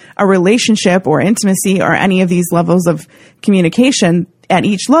have a relationship or intimacy or any of these levels of communication, at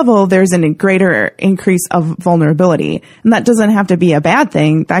each level, there's a greater increase of vulnerability. And that doesn't have to be a bad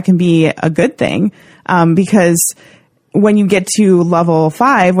thing. That can be a good thing. Because when you get to level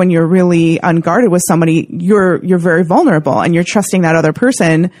 5, when you're really unguarded with somebody, you're very vulnerable, and you're trusting that other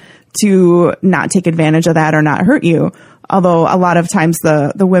person to not take advantage of that or not hurt you. Although a lot of times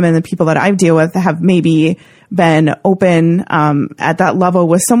the women, the people that I deal with, have maybe been open at that level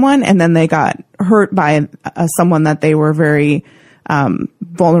with someone, and then they got hurt by someone that they were very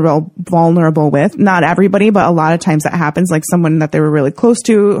vulnerable with. Not everybody, but a lot of times that happens, like someone that they were really close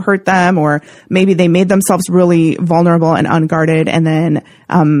to hurt them, or maybe they made themselves really vulnerable and unguarded, and then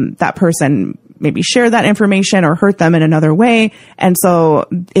that person maybe shared that information or hurt them in another way. And so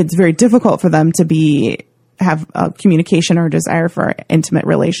it's very difficult for them to have a communication or desire for intimate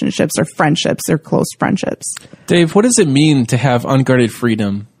relationships or friendships or close friendships. Dave, what does it mean to have unguarded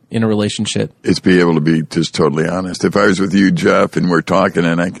freedom in a relationship? It's be able to be just totally honest. If I was with you, Jeff, and we're talking,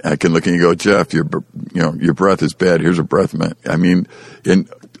 and I can look at you and go, Jeff, your breath is bad. Here's a breath mint. I mean, and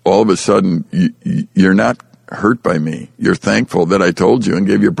all of a sudden, you're not hurt by me. You're thankful that I told you and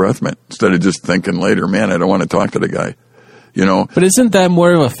gave you a breath mint instead of just thinking later, man, I don't want to talk to the guy. But isn't that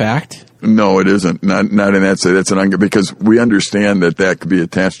more of a fact? No, it isn't. Not in that say. That's because we understand that could be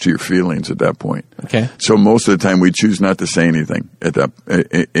attached to your feelings at that point. Okay. So most of the time we choose not to say anything at that.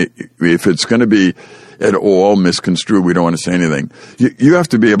 If it's going to be at all misconstrued, we don't want to say anything. You have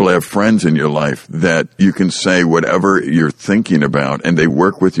to be able to have friends in your life that you can say whatever you're thinking about, and they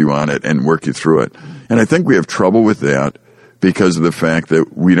work with you on it and work you through it. And I think we have trouble with that because of the fact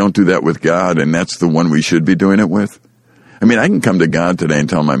that we don't do that with God, and that's the one we should be doing it with. I mean, I can come to God today and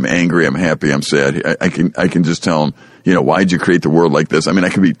tell him I'm angry, I'm happy, I'm sad. I can just tell him, why'd you create the world like this? I mean, I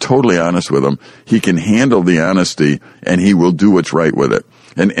can be totally honest with him. He can handle the honesty, and he will do what's right with it.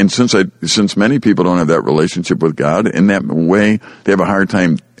 And since many people don't have that relationship with God in that way, they have a hard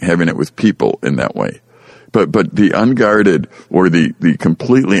time having it with people in that way. But the unguarded or the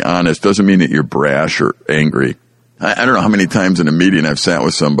completely honest doesn't mean that you're brash or angry. I don't know how many times in a meeting I've sat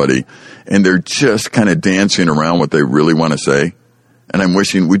with somebody and they're just kind of dancing around what they really want to say. And I'm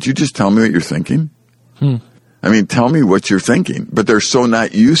wishing, would you just tell me what you're thinking? I mean, tell me what you're thinking. But they're so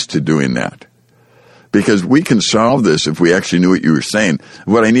not used to doing that. Because we can solve this if we actually knew what you were saying.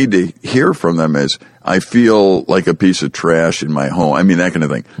 What I need to hear from them is, I feel like a piece of trash in my home. I mean, that kind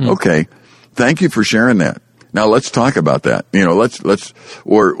of thing. Okay. Thank you for sharing that. Now let's talk about that.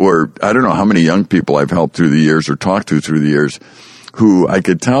 Or I don't know how many young people I've helped through the years or talked to through the years who I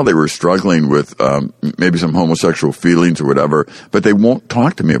could tell they were struggling with, maybe some homosexual feelings or whatever, but they won't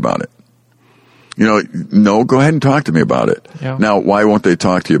talk to me about it. No, go ahead and talk to me about it. Yeah. Now, why won't they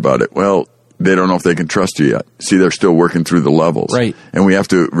talk to you about it? Well, they don't know if they can trust you yet. See, they're still working through the levels. Right. And we have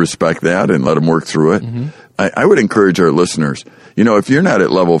to respect that and let them work through it. Mm-hmm. I would encourage our listeners, if you're not at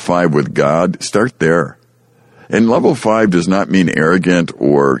level 5 with God, start there. And level 5 does not mean arrogant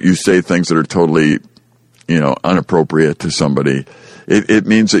or you say things that are totally, inappropriate to somebody. It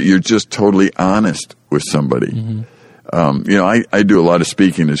means that you're just totally honest with somebody. Mm-hmm. I do a lot of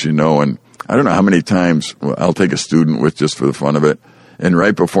speaking, as you know, and I don't know how many times I'll take a student with just for the fun of it. And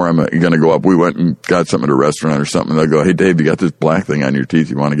right before I'm going to go up, we went and got something at a restaurant or something. They'll go, hey, Dave, you got this black thing on your teeth.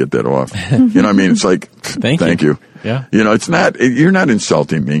 You want to get that off? It's like, thank you. Yeah. It's not, you're not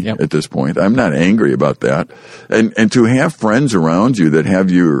insulting me at this point. I'm not angry about that. And to have friends around you that have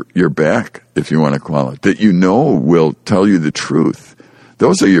your back, if you want to call it, that will tell you the truth.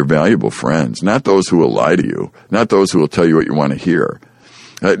 Those are your valuable friends, not those who will lie to you, not those who will tell you what you want to hear.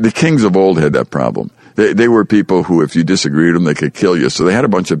 The kings of old had that problem. They were people who, if you disagreed with them, they could kill you. So they had a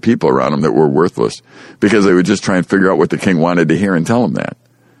bunch of people around them that were worthless because they would just try and figure out what the king wanted to hear and tell him that.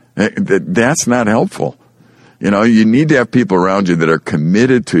 That's not helpful. You need to have people around you that are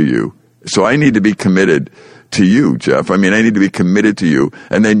committed to you. So I need to be committed to you, Jeff. I need to be committed to you.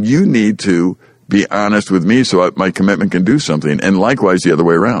 And then you need to be honest with me so my commitment can do something. And likewise, the other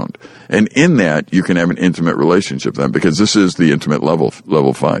way around. And in that, you can have an intimate relationship then, because this is the intimate level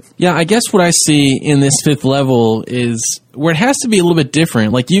 5. Yeah, I guess what I see in this 5th level is where it has to be a little bit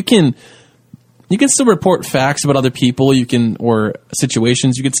different. Like you can still report facts about other people, or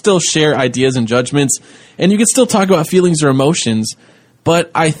situations. You can still share ideas and judgments, and you can still talk about feelings or emotions. But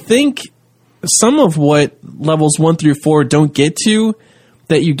I think some of what levels 1 through 4 don't get to,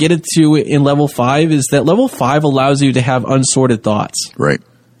 that you get it to in level 5, is that level 5 allows you to have unsorted thoughts. Right.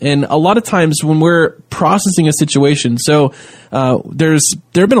 And a lot of times when we're processing a situation, so there have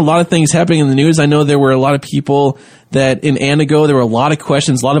been a lot of things happening in the news. I know there were a lot of people that in Antigo, there were a lot of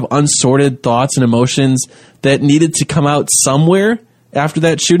questions, a lot of unsorted thoughts and emotions that needed to come out somewhere after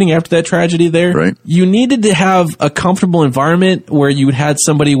that shooting, after that tragedy there. Right. You needed to have a comfortable environment where you had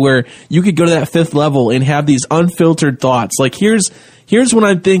somebody where you could go to that 5th level and have these unfiltered thoughts. Like, here's what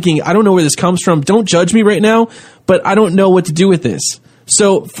I'm thinking. I don't know where this comes from. Don't judge me right now, but I don't know what to do with this.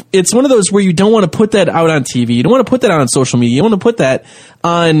 So it's one of those where you don't want to put that out on TV. You don't want to put that out on social media. You don't want to put that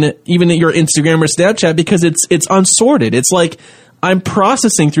on even your Instagram or Snapchat because it's unsorted. It's like, I'm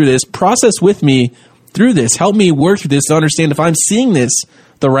processing through this. Process with me through this. Help me work through this to understand if I'm seeing this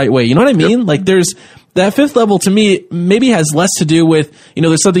the right way. You know what I mean? Yep. Like there's That fifth level to me maybe has less to do with,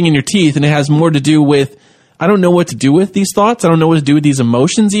 there's something in your teeth, and it has more to do with, I don't know what to do with these thoughts. I don't know what to do with these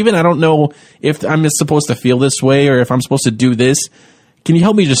emotions even. I don't know if I'm just supposed to feel this way or if I'm supposed to do this. Can you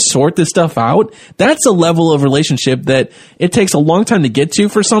help me just sort this stuff out? That's a level of relationship that it takes a long time to get to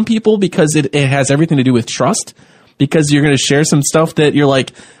for some people because it has everything to do with trust, because you're going to share some stuff that you're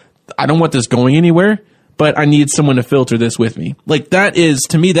like, I don't want this going anywhere, but I need someone to filter this with me. Like that is,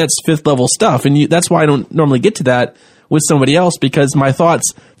 to me, that's fifth level stuff. And that's why I don't normally get to that with somebody else, because my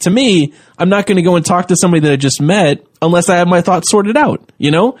thoughts, to me, I'm not going to go and talk to somebody that I just met unless I have my thoughts sorted out,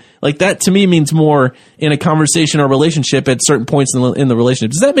 Like that to me means more in a conversation or relationship at certain points in the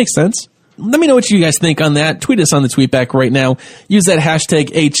relationship. Does that make sense? Let me know what you guys think on that. Tweet us on the tweetback right now. Use that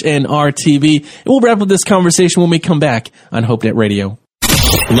hashtag HNRTV. And we'll wrap up this conversation when we come back on HopeNet Radio.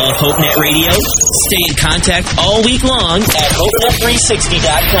 Love HopeNet Radio? Stay in contact all week long at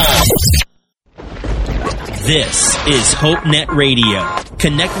HopeNet360.com. This is HopeNet Radio.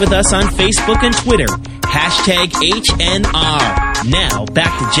 Connect with us on Facebook and Twitter. Hashtag HNR. Now,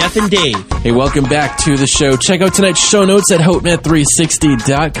 back to Jeff and Dave. Hey, welcome back to the show. Check out tonight's show notes at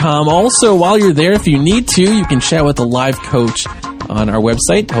HopeNet360.com. Also, while you're there, if you need to, you can chat with a live coach on our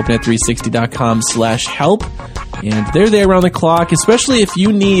website, HopeNet360.com/help. And they're there around the clock, especially if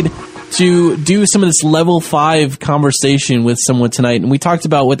you need to do some of this level 5 conversation with someone tonight. And we talked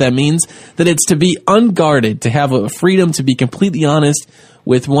about what that means, that it's to be unguarded, to have a freedom to be completely honest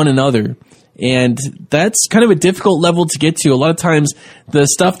with one another. And that's kind of a difficult level to get to. A lot of times the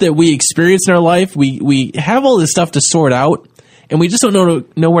stuff that we experience in our life, we have all this stuff to sort out, and we just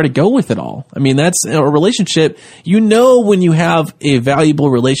don't know where to go with it all. I mean, that's a relationship. When you have a valuable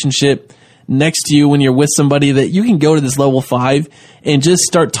relationship next to you, when you're with somebody, that you can go to this level 5 and just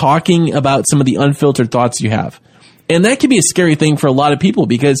start talking about some of the unfiltered thoughts you have. And that can be a scary thing for a lot of people,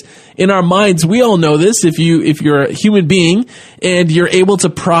 because in our minds, we all know this. If you're a human being and you're able to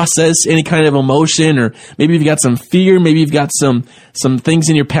process any kind of emotion, or maybe you've got some fear, maybe you've got some things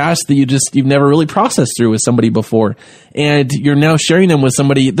in your past that you've never really processed through with somebody before, and you're now sharing them with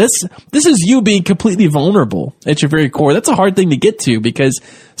somebody. This is you being completely vulnerable at your very core. That's a hard thing to get to, because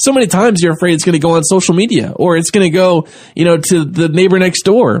so many times you're afraid it's going to go on social media, or it's going to go, to the neighbor next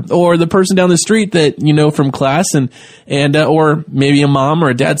door, or the person down the street that from class, and or maybe a mom or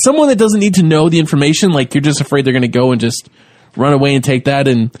a dad, someone that doesn't need to know the information. Like, you're just afraid they're going to go and just run away and take that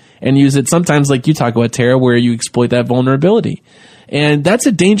and use it. Sometimes, like you talk about, Tara, where you exploit that vulnerability. And that's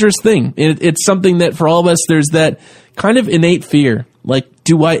a dangerous thing. It's something that for all of us, there's that kind of innate fear. Like,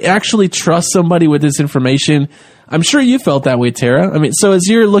 do I actually trust somebody with this information? I'm sure you felt that way, Tara. I mean, so as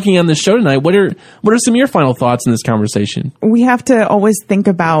you're looking on this show tonight, what are some of your final thoughts in this conversation? We have to always think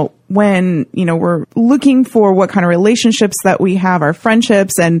about when, we're looking for what kind of relationships that we have, our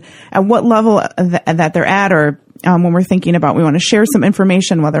friendships, and at what level that they're at, or when we're thinking about we want to share some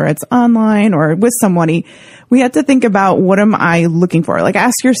information, whether it's online or with somebody, we have to think about, what am I looking for? Like,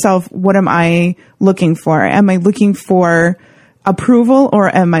 ask yourself, what am I looking for? Am I looking for approval, or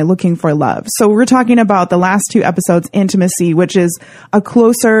am I looking for love? So we're talking about the last 2 episodes, intimacy, which is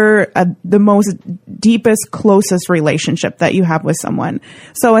the most deepest, closest relationship that you have with someone.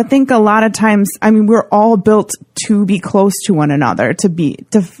 So I think a lot of times, we're all built to be close to one another,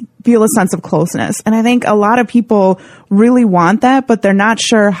 to feel a sense of closeness. And I think a lot of people really want that, but they're not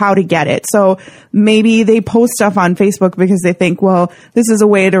sure how to get it. So maybe they post stuff on Facebook because they think, well, this is a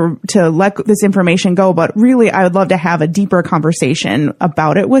way to let this information go. But really, I would love to have a deeper conversation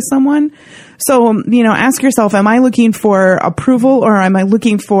about it with someone. So, ask yourself, am I looking for approval, or am I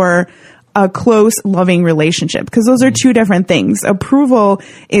looking for a close, loving relationship? Because those are 2 different things. Approval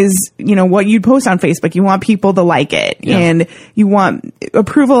is, what you'd post on Facebook. You want people to like it. Yeah. And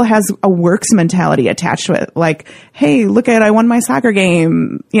approval has a works mentality attached to it. Like, hey, look I won my soccer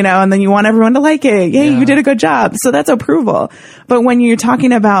game, and then you want everyone to like it. Yay, you did a good job. So that's approval. But when you're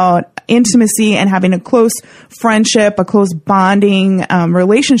talking about intimacy and having a close friendship, a close bonding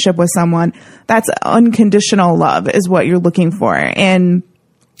relationship with someone, that's unconditional love is what you're looking for. And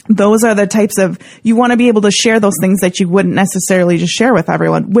those are the types of, you want to be able to share those things that you wouldn't necessarily just share with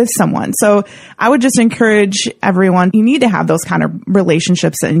everyone, with someone. So I would just encourage everyone, you need to have those kind of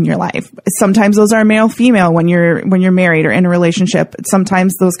relationships in your life. Sometimes those are male, female when you're married or in a relationship.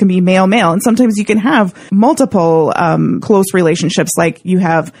 Sometimes those can be male, male. And sometimes you can have multiple, close relationships, like you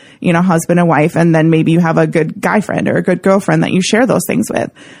have, husband and wife, and then maybe you have a good guy friend or a good girlfriend that you share those things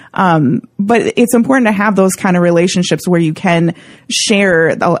with. But it's important to have those kind of relationships where you can share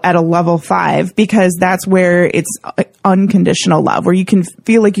at a level 5, because that's where it's unconditional love, where you can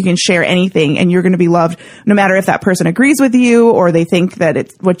feel like you can share anything and you're going to be loved no matter if that person agrees with you or they think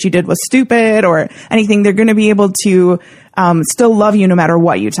that what you did was stupid or anything. They're going to be able to still love you no matter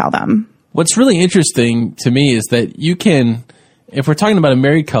what you tell them. What's really interesting to me is that you can, if we're talking about a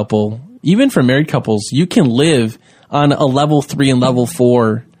married couple, even for married couples, you can live on a level 3 and level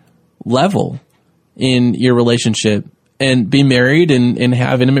 4 level in your relationship and be married and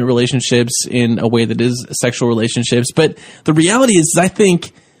have intimate relationships in a way that is sexual relationships. But the reality is, I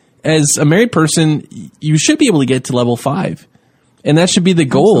think as a married person, you should be able to get to level 5. And that should be the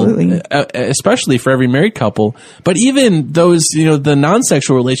goal, especially for every married couple. But even those, the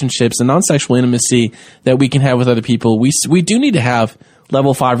non-sexual relationships and non-sexual intimacy that we can have with other people, we do need to have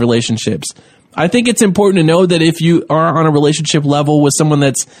level 5 relationships. I think it's important to know that if you are on a relationship level with someone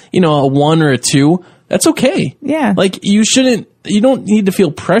that's, a 1 or a 2, that's okay. Yeah. Like you don't need to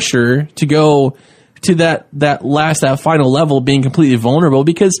feel pressure to go to that final level being completely vulnerable,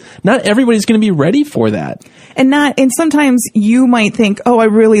 because not everybody's going to be ready for that. And sometimes you might think, oh, I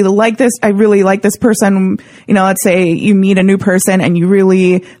really like this person. Let's say you meet a new person and you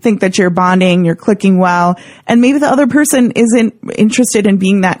really think that you're bonding, you're clicking well, and maybe the other person isn't interested in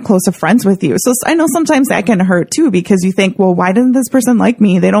being that close of friends with you. So I know sometimes that can hurt too, because you think, well, why doesn't this person like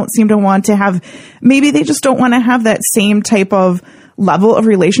me? They don't seem to want to have, maybe they just don't want to have that same type of level of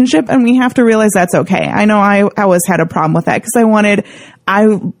relationship, and we have to realize that's okay. I know I always had a problem with that, because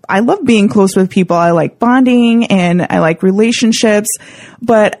I love being close with people. I like bonding and I like relationships,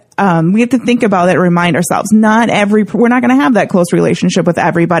 but we have to think about it, remind ourselves, we're not going to have that close relationship with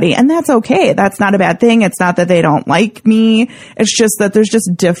everybody, and that's okay. That's not a bad thing. It's not that they don't like me. It's just that there's just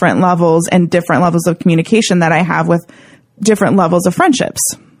different levels and different levels of communication that I have with different levels of friendships.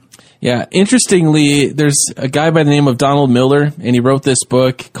 Yeah, interestingly, there's a guy by the name of Donald Miller, and he wrote this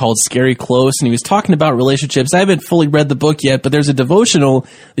book called Scary Close, and he was talking about relationships. I haven't fully read the book yet, but there's a devotional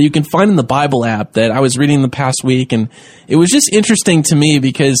that you can find in the Bible app that I was reading the past week, and it was just interesting to me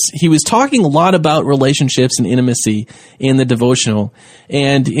because he was talking a lot about relationships and intimacy in the devotional.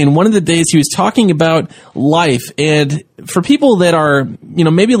 And in one of the days, he was talking about life, and for people that are,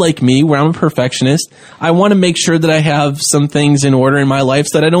 maybe like me, where I'm a perfectionist, I want to make sure that I have some things in order in my life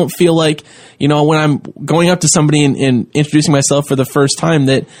so that I don't feel like, when I'm going up to somebody and introducing myself for the first time,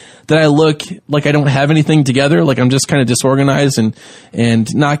 that I look like I don't have anything together, like I'm just kind of disorganized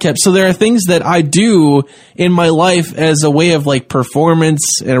and not kept. So there are things that I do in my life as a way of like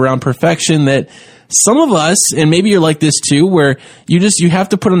performance and around perfection that some of us, and maybe you're like this too, where you have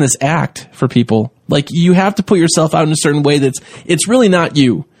to put on this act for people. Like you have to put yourself out in a certain way it's really not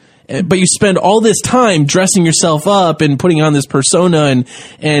you. But you spend all this time dressing yourself up and putting on this persona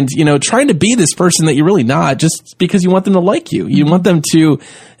and trying to be this person that you're really not, just because you want them to like you. You want them to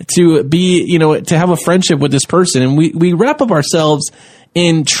be, to have a friendship with this person. And we wrap up ourselves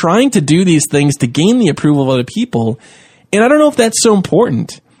in trying to do these things to gain the approval of other people. And I don't know if that's so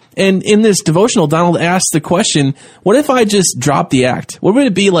important. And in this devotional, Donald asked the question, what if I just dropped the act? What would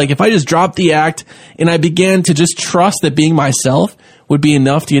it be like if I just dropped the act and I began to just trust that being myself would be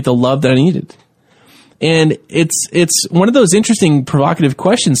enough to get the love that I needed? And it's one of those interesting, provocative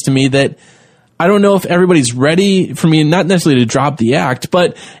questions to me that I don't know if everybody's ready for me, not necessarily to drop the act,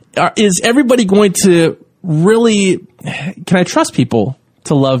 but is everybody going to really, can I trust people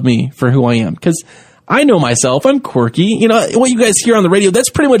to love me for who I am? Because I know myself. I'm quirky. What you guys hear on the radio, that's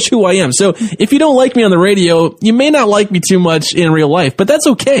pretty much who I am. So if you don't like me on the radio, you may not like me too much in real life, but that's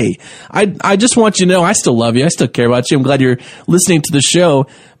okay. I just want you to know I still love you. I still care about you. I'm glad you're listening to the show.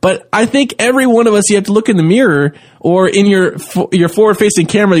 But I think every one of us, you have to look in the mirror or in your forward-facing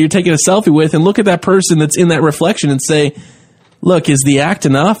camera that you're taking a selfie with and look at that person that's in that reflection and say, look, is the act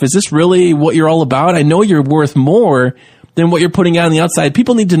enough? Is this really what you're all about? I know you're worth more than what you're putting out on the outside.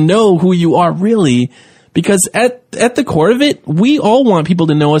 People need to know who you are really, because at the core of it, we all want people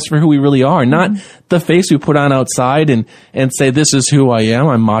to know us for who we really are, not the face we put on outside and say, this is who I am.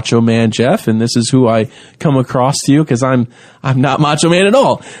 I'm Macho Man Jeff, and this is who I come across to you, because I'm not Macho Man at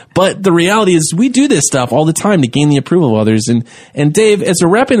all. But the reality is we do this stuff all the time to gain the approval of others. And Dave, as we're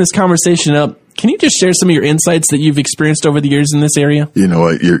wrapping this conversation up, can you just share some of your insights that you've experienced over the years in this area? You know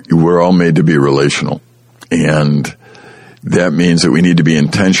what? We're all made to be relational. And that means that we need to be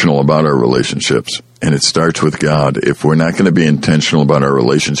intentional about our relationships. And it starts with God. If we're not going to be intentional about our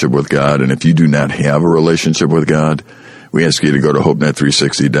relationship with God, and if you do not have a relationship with God, we ask you to go to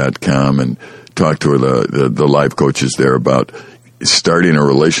HopeNet360.com and talk to the life coaches there about starting a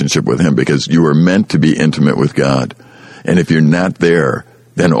relationship with Him, because you are meant to be intimate with God. And if you're not there,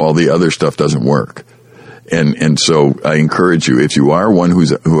 then all the other stuff doesn't work. And so I encourage you, if you are one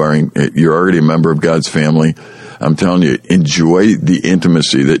you're already a member of God's family, I'm telling you, enjoy the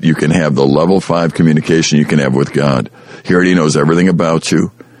intimacy that you can have, the level 5 communication you can have with God. He already knows everything about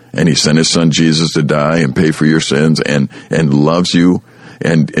you, and he sent his son Jesus to die and pay for your sins and loves you.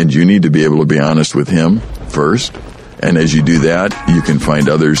 And you need to be able to be honest with him first. And as you do that, you can find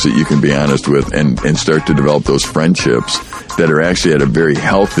others that you can be honest with and start to develop those friendships that are actually at a very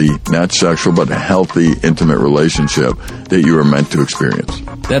healthy, not sexual, but a healthy, intimate relationship that you are meant to experience.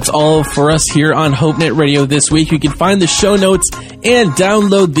 That's all for us here on HopeNet Radio this week. You can find the show notes and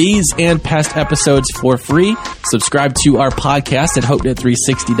download these and past episodes for free. Subscribe to our podcast at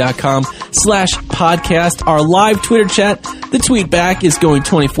HopeNet360.com/podcast. Our live Twitter chat, the tweet back is going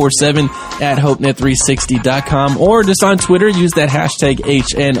 24/7 at HopeNet360.com, or just on Twitter, use that hashtag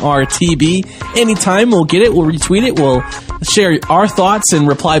HNRTB. Anytime we'll get it, we'll retweet it, we'll share our thoughts and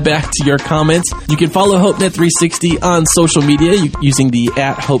reply back to your comments. You can follow HopeNet360 on social media using the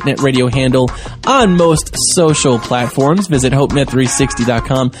 @HopeNet Radio handle on most social platforms. Visit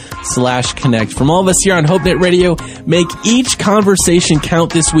HopeNet360.com/connect. From all of us here on HopeNet Radio, make each conversation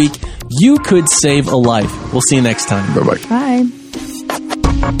count this week. You could save a life. We'll see you next time. Bye-bye.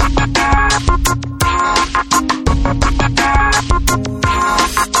 Bye.